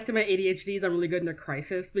upsides to my ADHD is I'm really good in a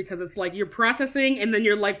crisis, because it's like you're processing and then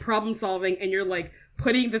you're like problem solving and you're like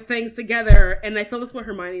putting the things together. And I feel that's what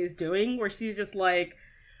Hermione is doing, where she's just like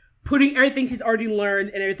putting everything she's already learned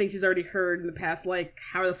and everything she's already heard in the past, like,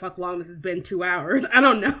 how the fuck long this has been, 2 hours, I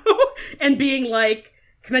don't know, and being like,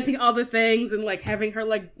 connecting all the things and like having her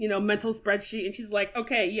like, you know, mental spreadsheet, and she's like,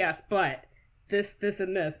 okay, yes, but this,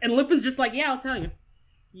 and this. And Lupin's just like, yeah, I'll tell you.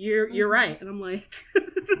 You're right. And I'm like,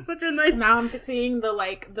 this is such a nice... Now I'm seeing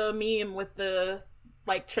the meme with the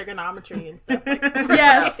like trigonometry and stuff like that.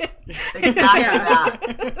 Yes. Exactly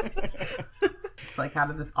that. It's like, how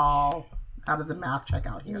does the math check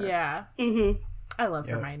out here? Yeah. Mm-hmm. I love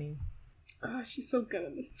Hermione. Oh, she's so good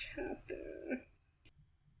in this chapter.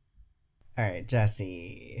 All right,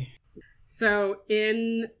 Jesse. So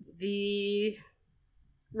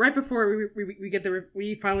right before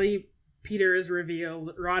we finally, Peter is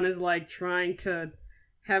revealed, Ron is like trying to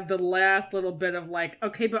have the last little bit of like,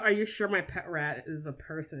 okay, but are you sure my pet rat is a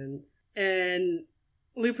person? And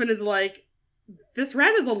Lupin is like, this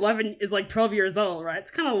rat is 12 years old, right?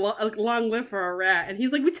 It's kind of long lived for a rat. And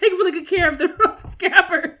he's like, we take really good care of the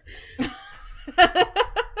scabbers.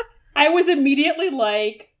 I was immediately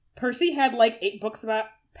like, Percy had like 8 books about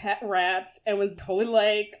pet rats and was totally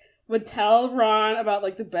like, would tell Ron about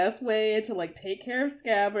like the best way to like take care of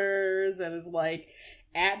scabbers, and is like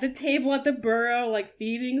at the table at the burrow, like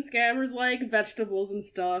feeding scabbers like vegetables and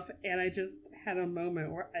stuff. And I just had a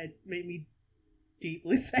moment where it made me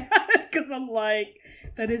deeply sad because I'm like,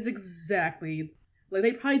 that is exactly, like,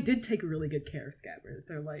 they probably did take really good care of scabbers.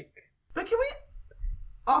 They're like, but can we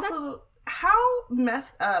also, how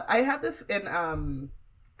messed up, I had this in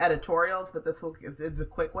editorials, but this is a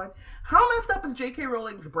quick one. How messed up is J.K.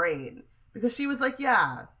 Rowling's brain? Because she was like,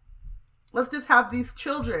 yeah, let's just have these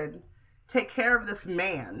children take care of this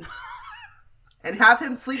man and have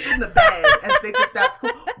him sleep in the bed and think that that's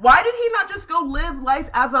cool. Why did he not just go live life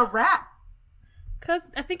as a rat?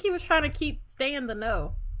 Because I think he was trying to stay in the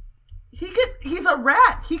know. He's a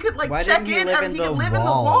rat. He could like check in and he could live in the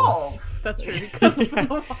walls. That's true. He could live in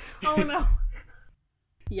the walls. Oh no.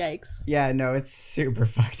 Yikes. Yeah, no, it's super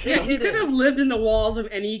fucked up. Yeah, he could have lived in the walls of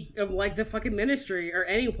like the fucking ministry or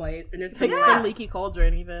any place, and it's like the leaky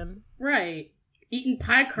cauldron even. Right. Eating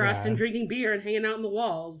pie crust and drinking beer and hanging out in the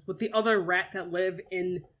walls with the other rats that live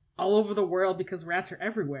in all over the world, because rats are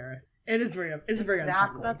everywhere. It's very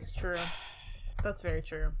unsettling. That's true. That's very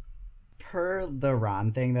true. Per the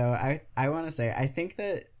Ron thing, though, I want to say, I think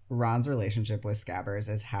that Ron's relationship with Scabbers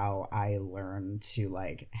is how I learned to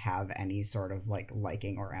like have any sort of like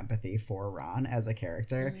liking or empathy for Ron as a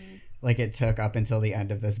character. Like, it took up until the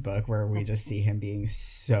end of this book where we just see him being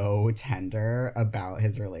so tender about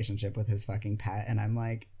his relationship with his fucking pet, and I'm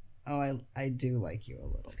like, oh, I do like you a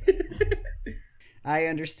little bit. I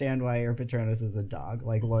understand why your Patronus is a dog.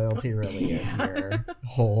 Like, loyalty really is your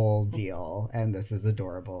whole deal, and this is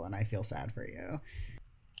adorable, and I feel sad for you.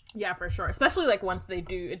 Yeah, for sure. Especially, like, once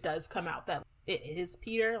it does come out that it is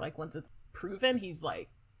Peter. Like, once it's proven, he's, like,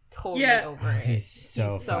 totally over it. He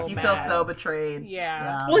feels so betrayed.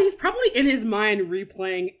 Yeah. Well, he's probably in his mind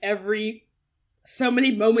replaying so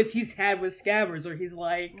many moments he's had with Scabbers, where he's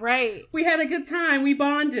like, right, we had a good time, we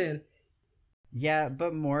bonded. Yeah,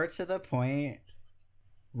 but more to the point,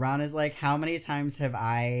 Ron is like, how many times have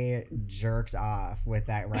I jerked off with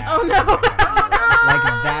that rat? Oh, no. Like,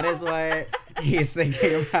 that is what he's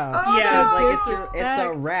thinking about. Oh, yeah. no. Like, it's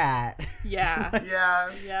a rat. Yeah.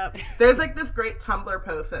 Yeah. Yep. There's like this great Tumblr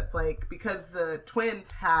post that's like, because the twins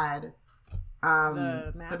had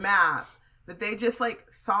the map, that they just like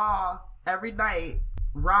saw every night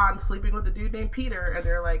Ron sleeping with a dude named Peter, and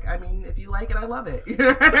they're like, I mean, if you like it, I love it.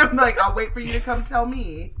 And I'm like, I'll wait for you to come tell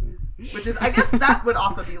me. Which is, I guess that would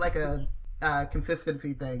also be like a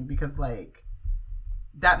consistency thing, because like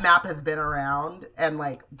that map has been around, and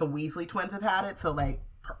like the Weasley twins have had it. So like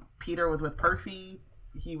Peter was with Percy,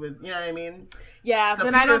 he was, you know what I mean? Yeah. So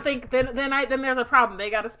then I don't think then there's a problem. They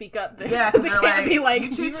got to speak up. Then. Yeah, because it they're can't like, be like,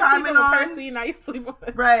 you two you timing on Percy, now you sleep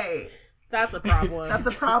with right. That's a problem. That's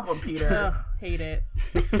a problem, Peter. Ugh, hate it.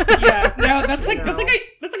 Yeah, no, that's like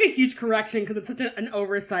a huge correction, because it's such an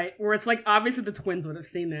oversight, where it's like, obviously the twins would have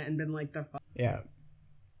seen that and been like, the fuck. Yeah.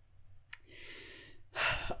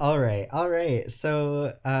 All right.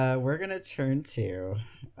 So we're gonna turn to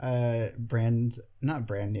not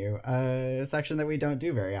brand new, a section that we don't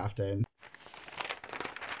do very often.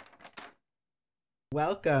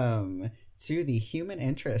 Welcome to the human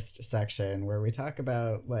interest section, where we talk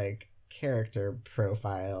about like character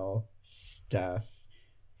profile stuff,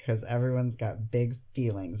 because everyone's got big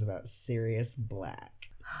feelings about Sirius Black.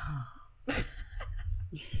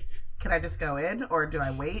 Can I just go in, or do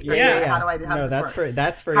I wait? Yeah. How do I? No, that's for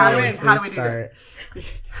How you. do we do Start.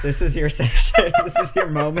 This is your section. This is your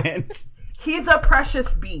moment. He's a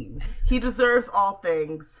precious being. He deserves all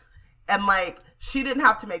things. And like, she didn't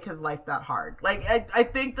have to make his life that hard. Like, I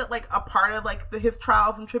think that, like, a part of, like, his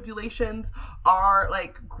trials and tribulations are,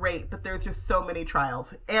 like, great, but there's just so many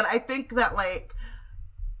trials. And I think that, like,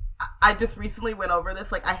 I just recently went over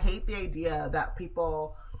this. Like, I hate the idea that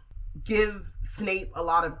people give Snape a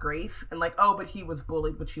lot of grace and, like, oh, but he was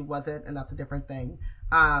bullied, but he wasn't, and that's a different thing.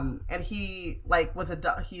 And he, like, was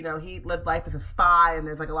he lived life as a spy, and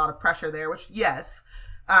there's, like, a lot of pressure there, which, yes,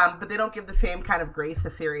 but they don't give the same kind of grace to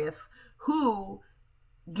Sirius, who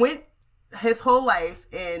went his whole life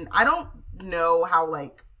in, I don't know how,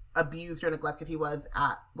 like, abused or neglected he was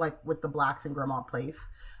at, like, with the Blacks in Grimmauld Place,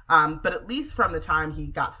 but at least from the time he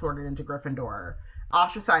got sorted into Gryffindor,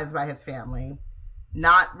 ostracized by his family,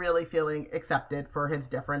 not really feeling accepted for his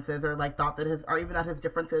differences, or, like, thought that even that his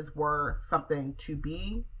differences were something to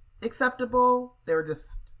be acceptable. They were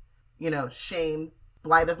just, shame,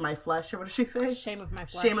 blight of my flesh, or what did she say? Shame of my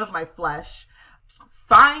flesh. Shame of my flesh.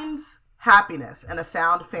 Finds happiness and a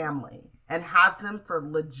found family and has them for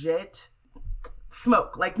legit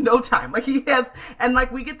smoke, like, no time. Like, he has, and,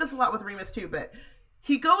 like, we get this a lot with Remus too, but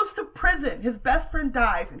he goes to prison. His best friend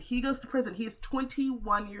dies and he goes to prison. He's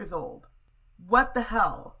 21 years old. What the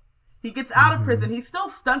hell? He gets out of prison. He's still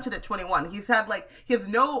stunted at 21. He has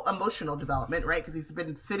no emotional development, right? Because he's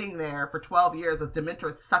been sitting there for 12 years with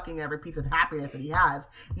Dementors sucking every piece of happiness that he has,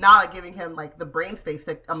 not giving him, like, the brain space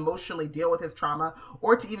to emotionally deal with his trauma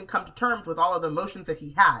or to even come to terms with all of the emotions that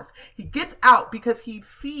he has. He gets out because he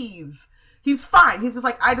sees he's fine. He's just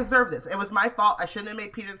like, I deserve this. It was my fault. I shouldn't have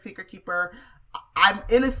made Peter the Secret Keeper. I'm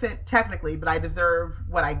innocent technically, but I deserve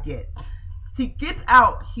what I get. He gets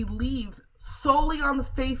out. He leaves solely on the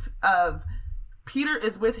face of Peter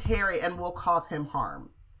is with Harry and will cause him harm.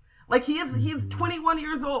 Like, he's 21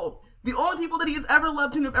 years old. The only people that he has ever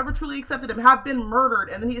loved and have ever truly accepted him have been murdered,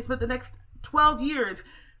 and then he has spent the next 12 years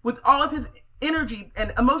with all of his energy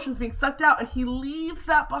and emotions being sucked out, and he leaves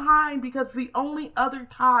that behind because the only other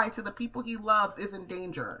tie to the people he loves is in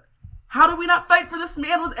danger. How do we not fight for this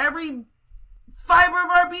man with every fiber of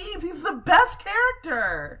our beings? He's the best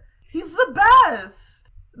character. He's the best.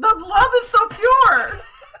 The love is so pure.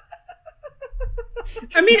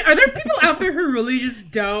 I mean, are there people out there who really just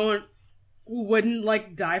wouldn't,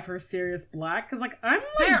 like, die for Sirius Black? Because, like, I'm,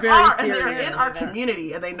 like, there very are, serious. and they're in our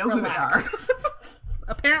community, and they know who they are.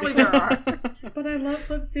 Apparently there are. But I love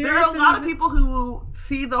that Sirius. There are a lot of people who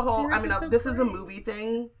see the whole, Sirius I mean, is so this is a great. movie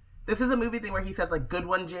thing. This is a movie thing where he says, like, good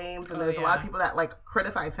one, James, and there's a lot of people that, like,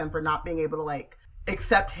 criticize him for not being able to, like,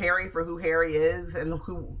 accept Harry for who Harry is, and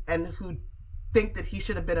who think that he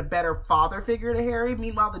should have been a better father figure to Harry.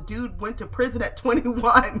 Meanwhile, the dude went to prison at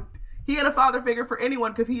 21. He had a father figure for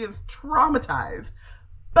anyone because he is traumatized.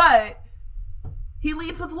 But he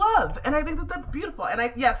leads with love, and I think that that's beautiful. And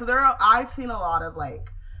I've seen a lot of, like,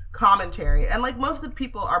 commentary, and, like, most of the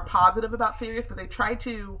people are positive about Sirius, but they try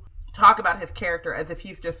to talk about his character as if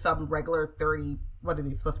he's just some regular 30, what is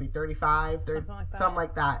he supposed to be, 35? Something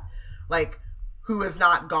like that. Like, who has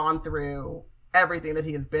not gone through everything that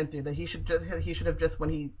he has been through, that he should have just, when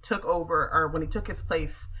he took over, or when he took his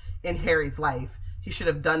place in Harry's life, he should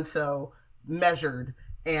have done so measured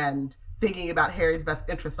and thinking about Harry's best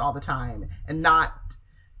interest all the time, and not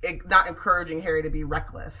encouraging Harry to be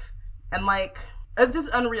reckless. And, like, it's just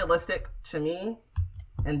unrealistic to me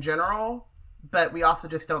in general, but we also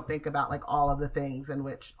just don't think about, like, all of the ways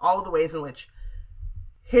in which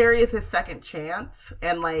Harry is his second chance,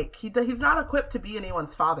 and, like, he's not equipped to be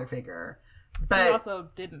anyone's father figure. But he also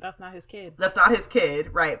didn't. That's not his kid. That's not his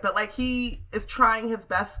kid, right? But, like, he is trying his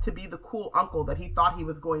best to be the cool uncle that he thought he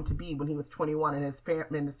was going to be when he was 21, and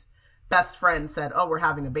his best friend said, "Oh, we're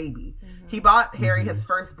having a baby." Mm-hmm. He bought Harry his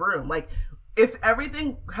first broom. Like, if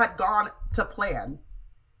everything had gone to plan,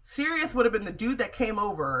 Sirius would have been the dude that came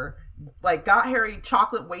over, like, got Harry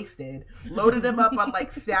chocolate wasted, loaded him up on,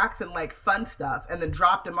 like, snacks and, like, fun stuff, and then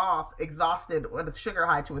dropped him off exhausted with a sugar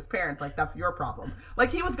high to his parents. Like, that's your problem. Like,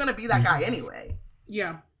 he was gonna be that guy anyway.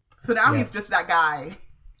 Yeah. So now he's just that guy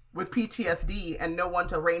with PTSD and no one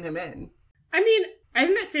to rein him in. I mean, I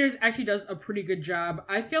think that Sirius actually does a pretty good job.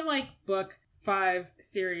 I feel like book 5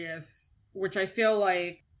 Sirius, which I feel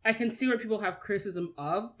like I can see where people have criticism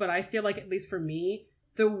of, but I feel like, at least for me,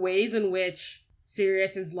 the ways in which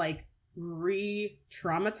Sirius is, like,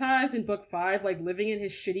 re-traumatized in book 5, like, living in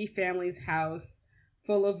his shitty family's house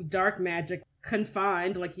full of dark magic,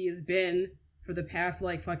 confined like he has been for the past,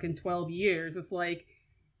 like, fucking 12 years. It's like,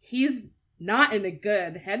 he's not in a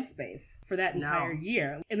good headspace for that entire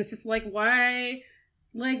year. And it's just like, why,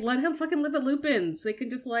 like, let him fucking live at Lupin's. They can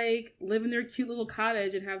just, like, live in their cute little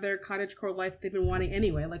cottage and have their cottagecore life they've been wanting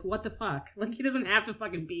anyway. Like, what the fuck? Like, he doesn't have to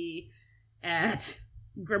fucking be at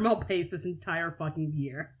Grimmauld Place this entire fucking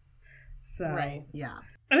year. So Right. Yeah.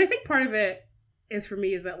 and I think part of it is for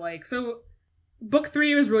me is that like so book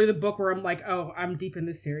 3 was really the book where I'm like, oh, I'm deep in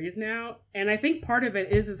this series now. And I think part of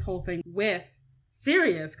it is this whole thing with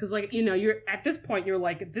Sirius. Because, like, you know, you're at this point, you're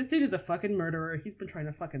like, this dude is a fucking murderer. He's been trying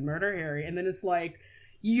to fucking murder Harry. And then it's like,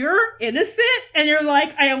 you're innocent. And you're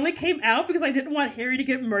like, I only came out because I didn't want Harry to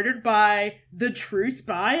get murdered by the true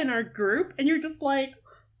spy in our group. And you're just like,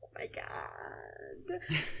 oh my God.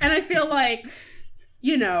 And I feel like,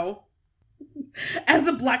 you know, as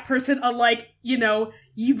a black person, unlike, you know,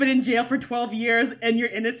 you've been in jail for 12 years and you're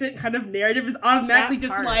innocent kind of narrative is automatically That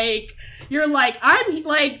just part. like, you're like, I'm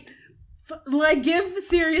like give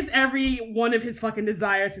Sirius every one of his fucking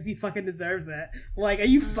desires because he fucking deserves it. Like, are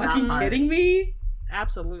you fucking part. kidding me?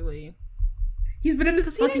 Absolutely. He's been in this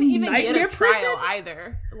Because he fucking didn't even get nightmare a trial prison?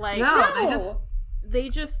 either. Like, No, they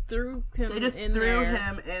just threw him they just in threw there.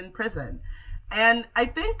 him in prison. And I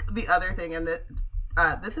think the other thing, and that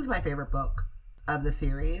this is my favorite book of the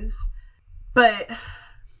series, but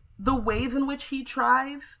the ways in which he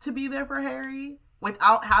tries to be there for Harry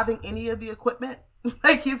without having any of the equipment,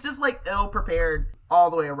 like he's just like ill prepared all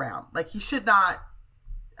the way around. Like he should not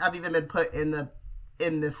have even been put in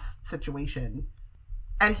this situation,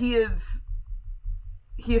 and he is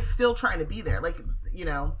still trying to be there. Like, you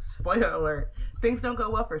know, spoiler alert, things don't go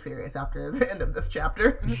well for Sirius after the end of this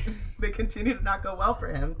chapter. They continue to not go well for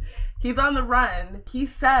him. He's on the run. He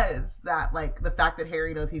says that, like, the fact that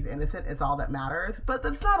Harry knows he's innocent is all that matters, but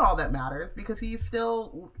that's not all that matters because he's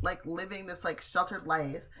still, like, living this, like, sheltered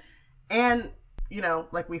life. And, you know,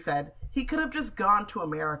 like we said, he could have just gone to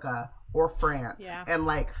America or France and,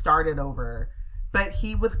 like, started over. But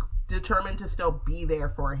he was determined to still be there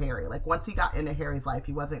for Harry. Like, once he got into Harry's life,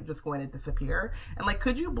 he wasn't just going to disappear. And, like,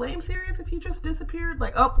 could you blame Sirius if he just disappeared?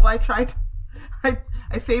 Like, oh, well, I tried. I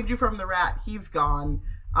saved you from the rat. He's gone.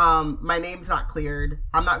 My name's not cleared.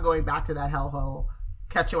 I'm not going back to that hellhole.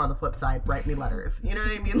 Catch you on the flip side. Write me letters. You know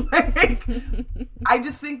what I mean? Like, I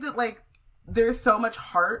just think that, like, there's so much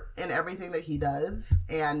heart in everything that he does.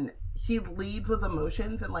 And he leads with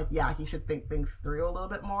emotions, and, like, yeah, he should think things through a little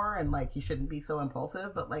bit more, and, like, he shouldn't be so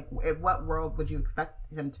impulsive, but, like, in what world would you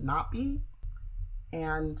expect him to not be?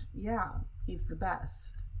 And, yeah, he's the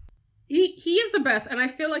best. He is the best, and I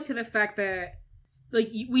feel like to the fact that, like,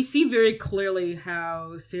 we see very clearly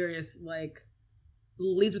how Sirius, like,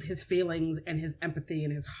 leads with his feelings and his empathy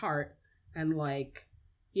and his heart, and, like,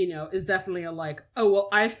 you know, is definitely a, like, oh, well,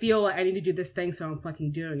 I feel like I need to do this thing, so I'm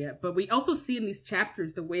fucking doing it. But we also see in these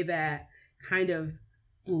chapters the way that kind of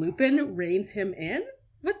Lupin reins him in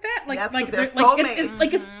with that. Like, yes, like, they're like,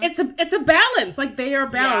 soulmates. it's a balance. Like, they are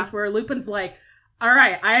balanced where Lupin's like, all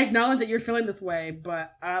right, I acknowledge that you're feeling this way,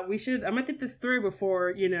 but I'm gonna think this through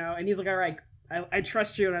before, you know, and he's like, all right, I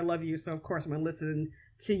trust you and I love you, so of course I'm gonna listen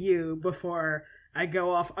to you before I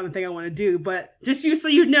go off on the thing I want to do, but just so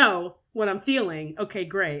you know what I'm feeling. Okay,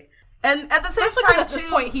 great. And at the same Especially 'cause time, at this too,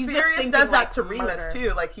 point, he's just Sirius thinking, does like, that to Remus murder.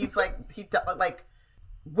 too. Like, he's like,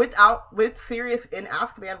 with Sirius in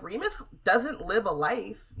Azkaban, Remus doesn't live a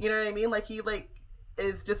life. You know what I mean? Like, he, like,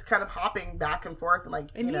 is just kind of hopping back and forth, and, like,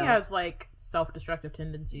 And you know, he has, like, self-destructive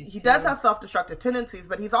tendencies. he too. does have self-destructive tendencies,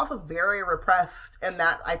 but he's also very repressed, and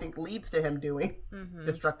that, I think, leads to him doing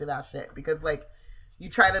destructive ass shit. Because, like, you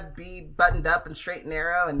try to be buttoned up and straight and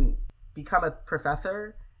narrow and become a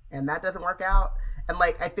professor, and that doesn't work out. And,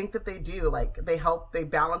 like, I think that they do, like, they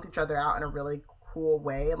balance each other out in a really cool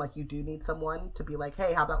way. And, like, you do need someone to be like,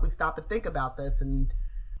 hey, how about we stop and think about this? And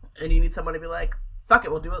you need someone to be like, fuck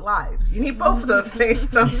it, we'll do it live. You need both of those things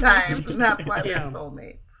sometimes, and that's why they're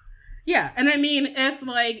soulmates. Yeah, and I mean, if,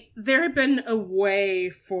 like, there had been a way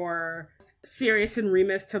for Sirius and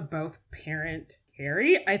Remus to both parent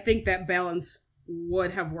Harry, I think that balance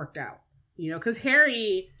would have worked out. You know, because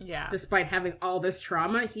Harry, despite having all this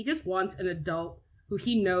trauma, he just wants an adult who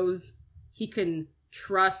he knows he can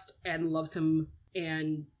trust and loves him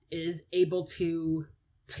and is able to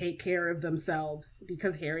take care of themselves,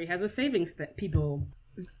 because Harry has a savings that people,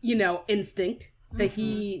 you know, instinct that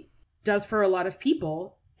he does for a lot of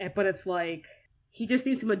people. But it's like, he just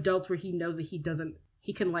needs some adults where he knows that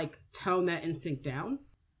he can, like, tone that instinct down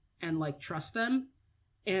and, like, trust them.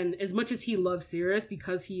 And as much as he loves Sirius,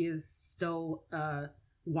 because he is still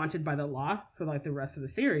wanted by the law for, like, the rest of the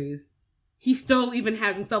series, he still even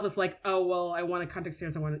has himself as, like, oh, well, I want to contact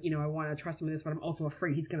Sirius, I want to trust him in this, but I'm also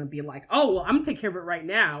afraid he's going to be like, oh, well, I'm going to take care of it right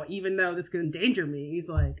now, even though this could endanger me. He's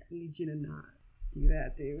like, I need you to not do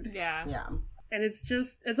that, dude. Yeah. And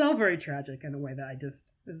it's all very tragic in a way that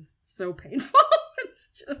is so painful.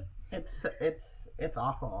 It's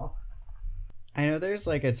awful. I know there's,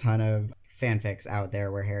 like, a ton of fanfics out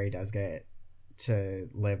there where Harry does get to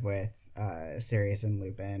live with Sirius and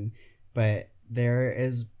Lupin, but there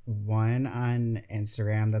is one on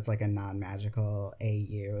Instagram that's like a non-magical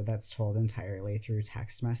AU that's told entirely through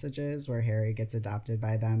text messages where Harry gets adopted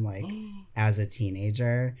by them like as a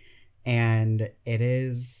teenager, and it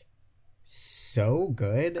is so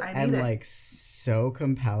good and like so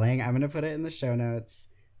compelling. I'm gonna put it in the show notes.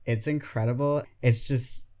 It's incredible. It's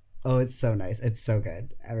just it's so nice. It's so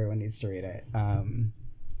good. Everyone needs to read it.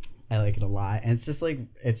 I like it a lot, and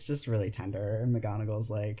it's just really tender. And McGonagall's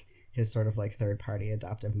like his sort of like third party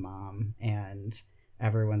adoptive mom, and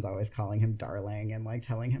everyone's always calling him darling and like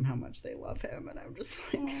telling him how much they love him, and I'm just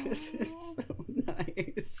like, this is so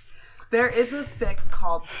nice. There is a fic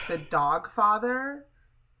called The Dog Father.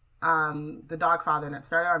 And it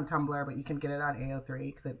started on Tumblr, but you can get it on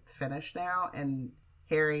AO3 because it's finished now, and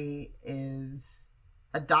Harry is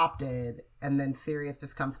adopted, and then Sirius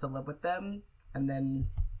just comes to live with them, and then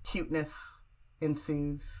cuteness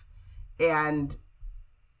ensues. And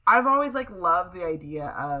I've always like loved the idea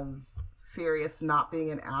of Sirius not being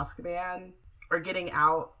in Azkaban or getting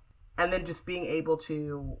out, and then just being able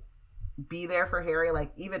to be there for Harry,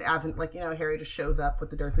 like even as like, you know, Harry just shows up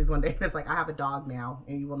with the Dursleys one day and it's like, I have a dog now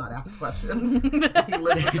and you will not ask questions. He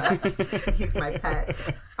lives with us. He's my pet.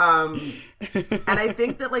 And I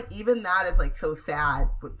think that like even that is like so sad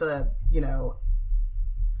with the, you know,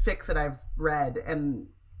 fics that I've read and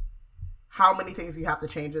how many things you have to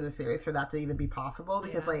change in the series for that to even be possible.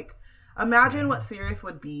 Because like imagine what Sirius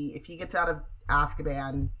would be if he gets out of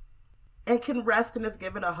Azkaban and can rest and is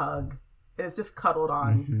given a hug and is just cuddled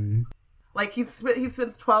on. Mm-hmm. Like, he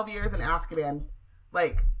spends 12 years in Azkaban.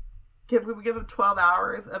 Like, can we give him 12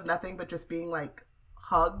 hours of nothing but just being, like,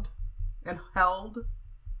 hugged and held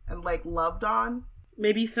and, like, loved on?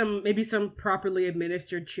 Maybe some properly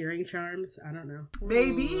administered cheering charms. I don't know.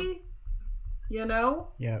 Maybe. You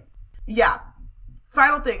know? Yep. Yeah.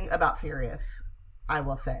 Final thing about Sirius, I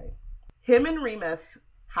will say. Him and Remus,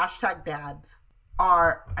 #dads,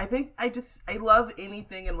 are, I love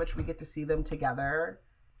anything in which we get to see them together.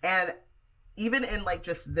 And even in like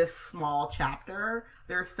just this small chapter,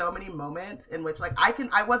 there's so many moments in which like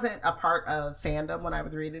I wasn't a part of fandom when I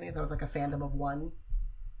was reading these. I was like a fandom of one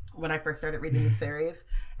when I first started reading the series,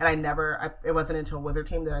 and it wasn't until Wizard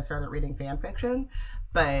Team that I started reading fan fiction.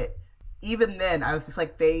 But even then, I was just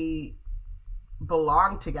like, they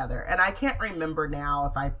belong together, and I can't remember now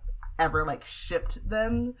if I ever like shipped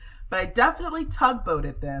them, but I definitely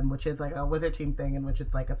tugboated them, which is like a Wizard Team thing, in which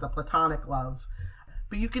it's like it's a platonic love.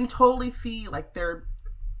 But you can totally see like them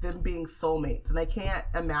being soulmates, and I can't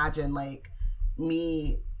imagine like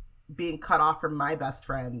me being cut off from my best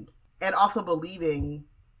friend and also believing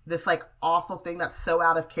this like awful thing that's so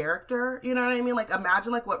out of character. You know what I mean? Like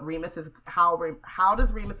imagine like what Remus is. How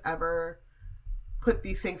does Remus ever put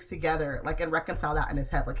these things together like and reconcile that in his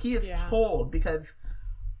head? Like he is told, because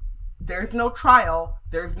there's no trial,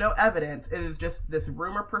 there's no evidence. It is just this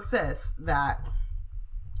rumor persists that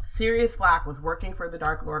Sirius Black was working for the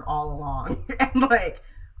Dark Lord all along and like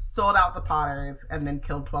sold out the Potters and then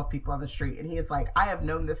killed 12 people on the street. And he is like, I have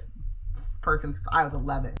known this person since I was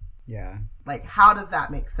 11. Yeah. Like, how does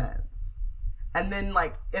that make sense? And then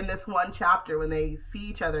like in this one chapter when they see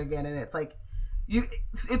each other again, and it's like you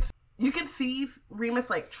can see Remus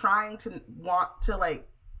like trying to want to like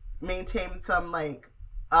maintain some like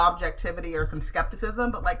objectivity or some skepticism,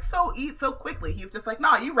 but like so quickly he's just like,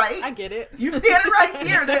 nah, you right, I get it, you standing right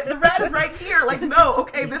here, the red is right here, like no,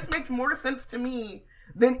 okay, this makes more sense to me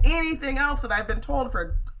than anything else that I've been told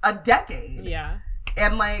for a decade.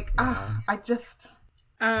 And like I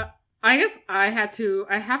guess I have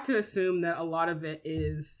to assume that a lot of it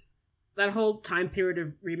is that whole time period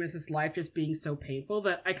of Remus's life just being so painful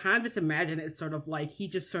that I kind of just imagine it's sort of like he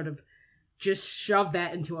just shoved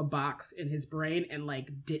that into a box in his brain and like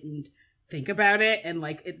didn't think about it, and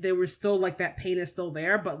like there was still like that pain is still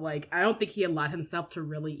there, but like I don't think he allowed himself to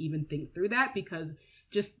really even think through that, because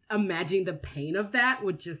just imagining the pain of that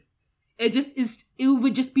would it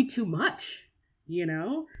would just be too much, you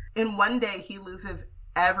know? In one day he loses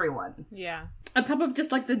everyone. Yeah. On top of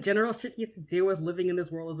just like the general shit he has to deal with living in this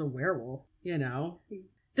world as a werewolf, you know?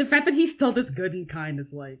 The fact that he's still this good and kind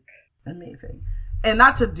is like amazing. And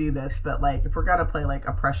not to do this, but like if we're gonna play like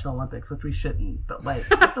Oppression Olympics, which we shouldn't, but like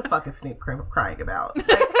what the fuck is Snape crying about? Like,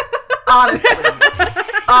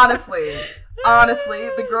 honestly,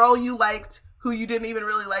 the girl you liked, who you didn't even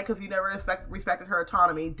really like because you never respected her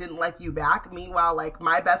autonomy, didn't like you back. Meanwhile, like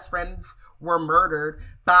my best friends were murdered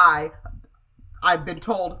by, I've been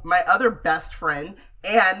told, my other best friend,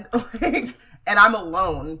 and like, and I'm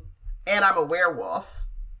alone, and I'm a werewolf.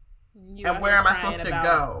 And where am I supposed to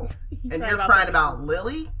go? And you're crying about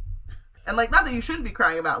Lily? And like, not that you shouldn't be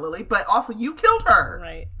crying about Lily, but also you killed her.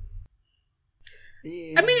 Right.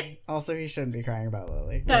 I mean, also he shouldn't be crying about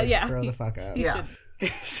Lily. Yeah, Grow the fuck up. He Yeah.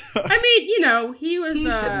 So, I mean, you know, he was. He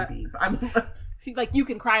shouldn't be. I mean, See, like, you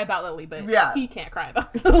can cry about Lily, but Yeah. he can't cry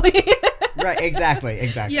about Lily. right,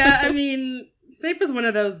 exactly. yeah, I mean, Snape is one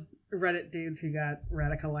of those Reddit dudes who got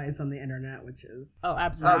radicalized on the internet, which is Oh,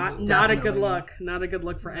 absolutely. not a good definitely. look. Not a good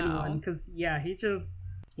look for No. anyone. Because, yeah, he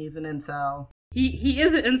he's an incel. He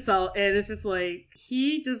is an insult, and it's just like,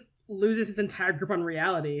 he just loses his entire grip on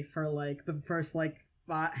reality for, like, the first, like,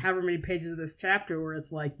 however many pages of this chapter, where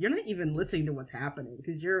it's like, you're not even listening to what's happening,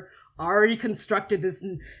 because you're already constructed this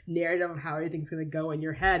narrative of how everything's going to go in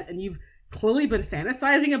your head, and you've clearly been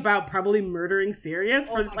fantasizing about probably murdering Sirius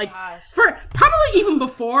for, gosh. for probably even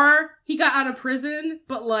before he got out of prison,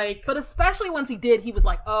 but, like... But especially once he did, he was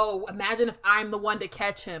like, oh, imagine if I'm the one to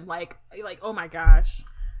catch him. Like oh my gosh.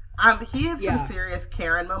 He has Yeah. some serious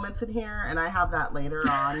Karen moments in here, and I have that later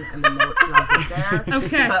on in the notes when I get there.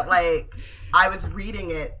 Okay. But, like, I was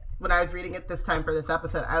reading it, when I was reading it this time for this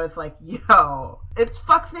episode, I was like, yo, it's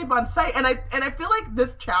fuck Snape on sight. And I feel like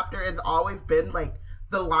this chapter has always been, like,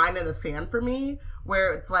 the line in the sand for me,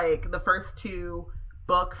 where it's, like, the first two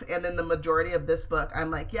books and then the majority of this book,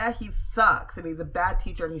 I'm like, yeah, he sucks, and he's a bad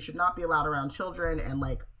teacher, and he should not be allowed around children, and,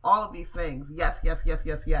 like, all of these things. Yes, yes, yes,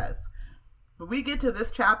 yes, yes. But we get to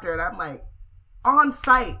this chapter, and I'm like, on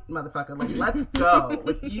sight, motherfucker. Like, let's go.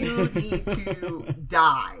 Like, you need to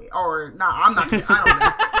die. Or,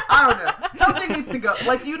 I don't know. Something needs to go.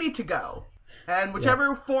 Like, you need to go. And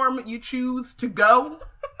whichever form you choose to go,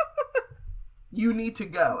 you need to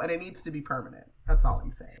go. And it needs to be permanent. That's all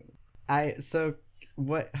I'm saying.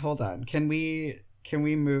 Hold on. Can we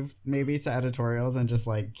move maybe to editorials and just,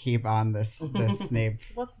 like, keep on this Snape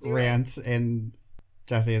Let's do rant? And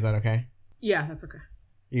Jesse, is that okay? Yeah, that's okay.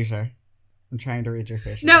 You sure? I'm trying to read your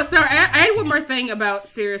facial. No, sorry, I had one more thing about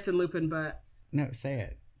Sirius and Lupin, but... No, say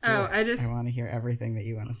it. Oh, Do it. I want to hear everything that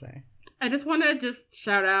you want to say. I just want to just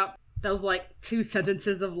shout out those, like, 2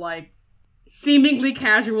 sentences of, like, seemingly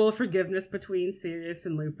casual forgiveness between Sirius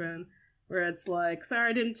and Lupin, where it's like, sorry,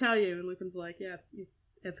 I didn't tell you, and Lupin's like, yeah,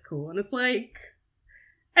 it's cool. And it's like,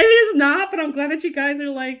 I mean, it's not, but I'm glad that you guys are,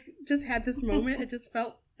 like, just had this moment. It just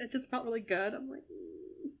felt really good. I'm like,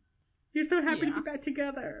 you're so happy to be back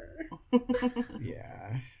together.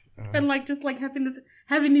 Yeah. And, like, just, like, having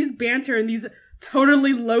these banter and these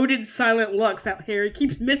totally loaded silent looks that Harry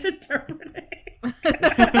keeps misinterpreting.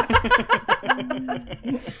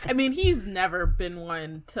 I mean, he's never been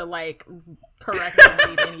one to, like, correctly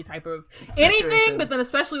read any type of anything, but then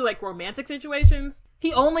especially, like, romantic situations.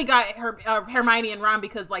 He only got Hermione and Ron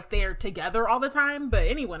because, like, they're together all the time, but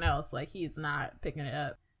anyone else, like, he's not picking it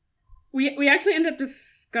up. We actually ended up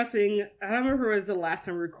discussing, I don't remember if it was the last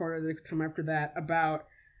time we recorded, or the time after that, about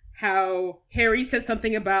how Harry said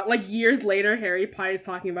something about, like, years later, Harry Pye is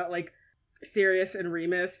talking about, like, Sirius and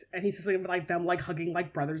Remus, and he says something about, like, them, like, hugging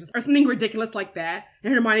like brothers, or something ridiculous like that,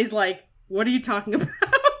 and Hermione's like, what are you talking about?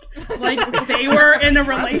 Like, they were in a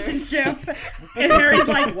relationship, and Harry's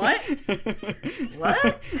like, what?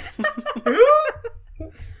 What? Who?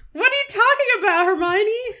 What are you talking about,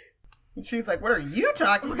 Hermione? And she's like, what are you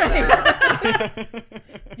talking about?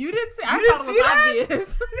 You didn't see. I thought it was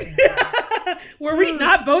obvious. Were we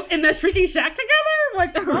not both in the Shrieking Shack together?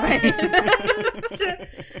 Like,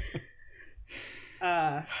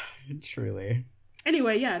 what? Truly.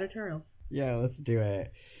 Anyway, yeah, editorials. Yeah, let's do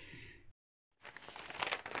it.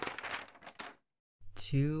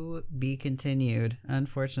 To be continued.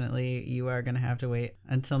 Unfortunately, you are going to have to wait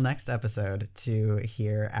until next episode to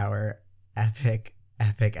hear our epic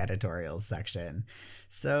editorials section.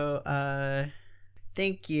 So,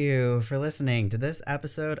 thank you for listening to this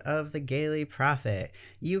episode of The Gaily Prophet.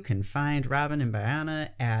 You can find Robin and Biana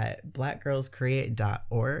at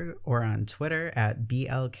blackgirlscreate.org or on Twitter at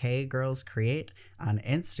BLKGirlsCreate, on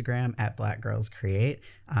Instagram at blackgirlscreate,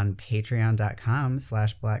 on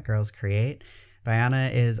patreon.com/blackgirlscreate.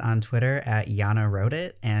 Biana is on Twitter at Yana Wrote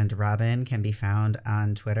It, and Robin can be found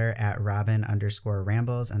on Twitter at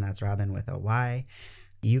Robin_Rambles, and that's Robin with a Y.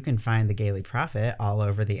 You can find The Gaily Prophet all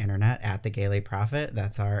over the internet at The Gaily Prophet.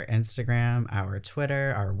 That's our Instagram, our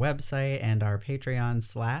Twitter, our website, and our Patreon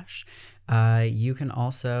 /. You can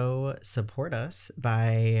also support us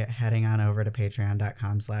by heading on over to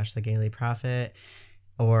patreon.com/The Gaily Prophet,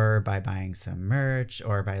 or by buying some merch,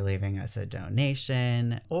 or by leaving us a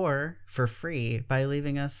donation, or for free by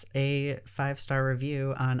leaving us a 5-star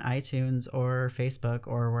review on iTunes or Facebook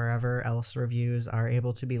or wherever else reviews are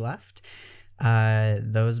able to be left.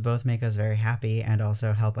 Those both make us very happy and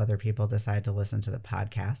also help other people decide to listen to the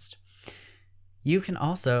podcast. You can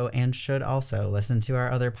also and should also listen to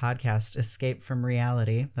our other podcast, Escape from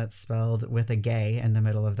Reality, that's spelled with a gay in the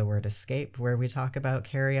middle of the word escape, where we talk about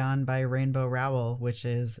Carry On by Rainbow Rowell, which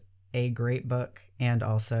is a great book, and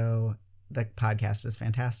also the podcast is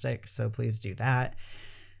fantastic, so please do that.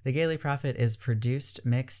 The Gaily Prophet is produced,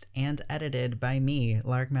 mixed, and edited by me,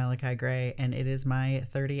 Lark Malachi Gray, and it is my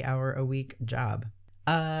 30-hour-a-week job.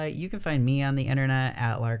 You can find me on the internet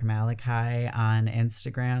at Lark Malachi on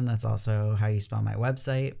Instagram. That's also how you spell my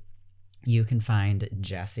website. You can find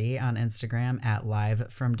Jesse on Instagram at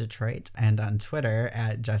Live from Detroit and on Twitter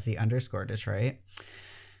at Jesse_Detroit.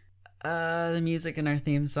 The music in our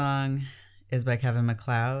theme song is by Kevin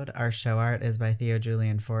MacLeod. Our show art is by Theo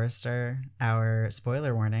Julian Forrester. Our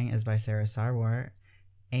spoiler warning is by Sarah Sarwart.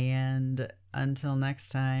 And until next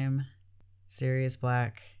time, Sirius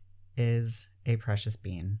Black is a precious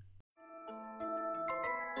bean.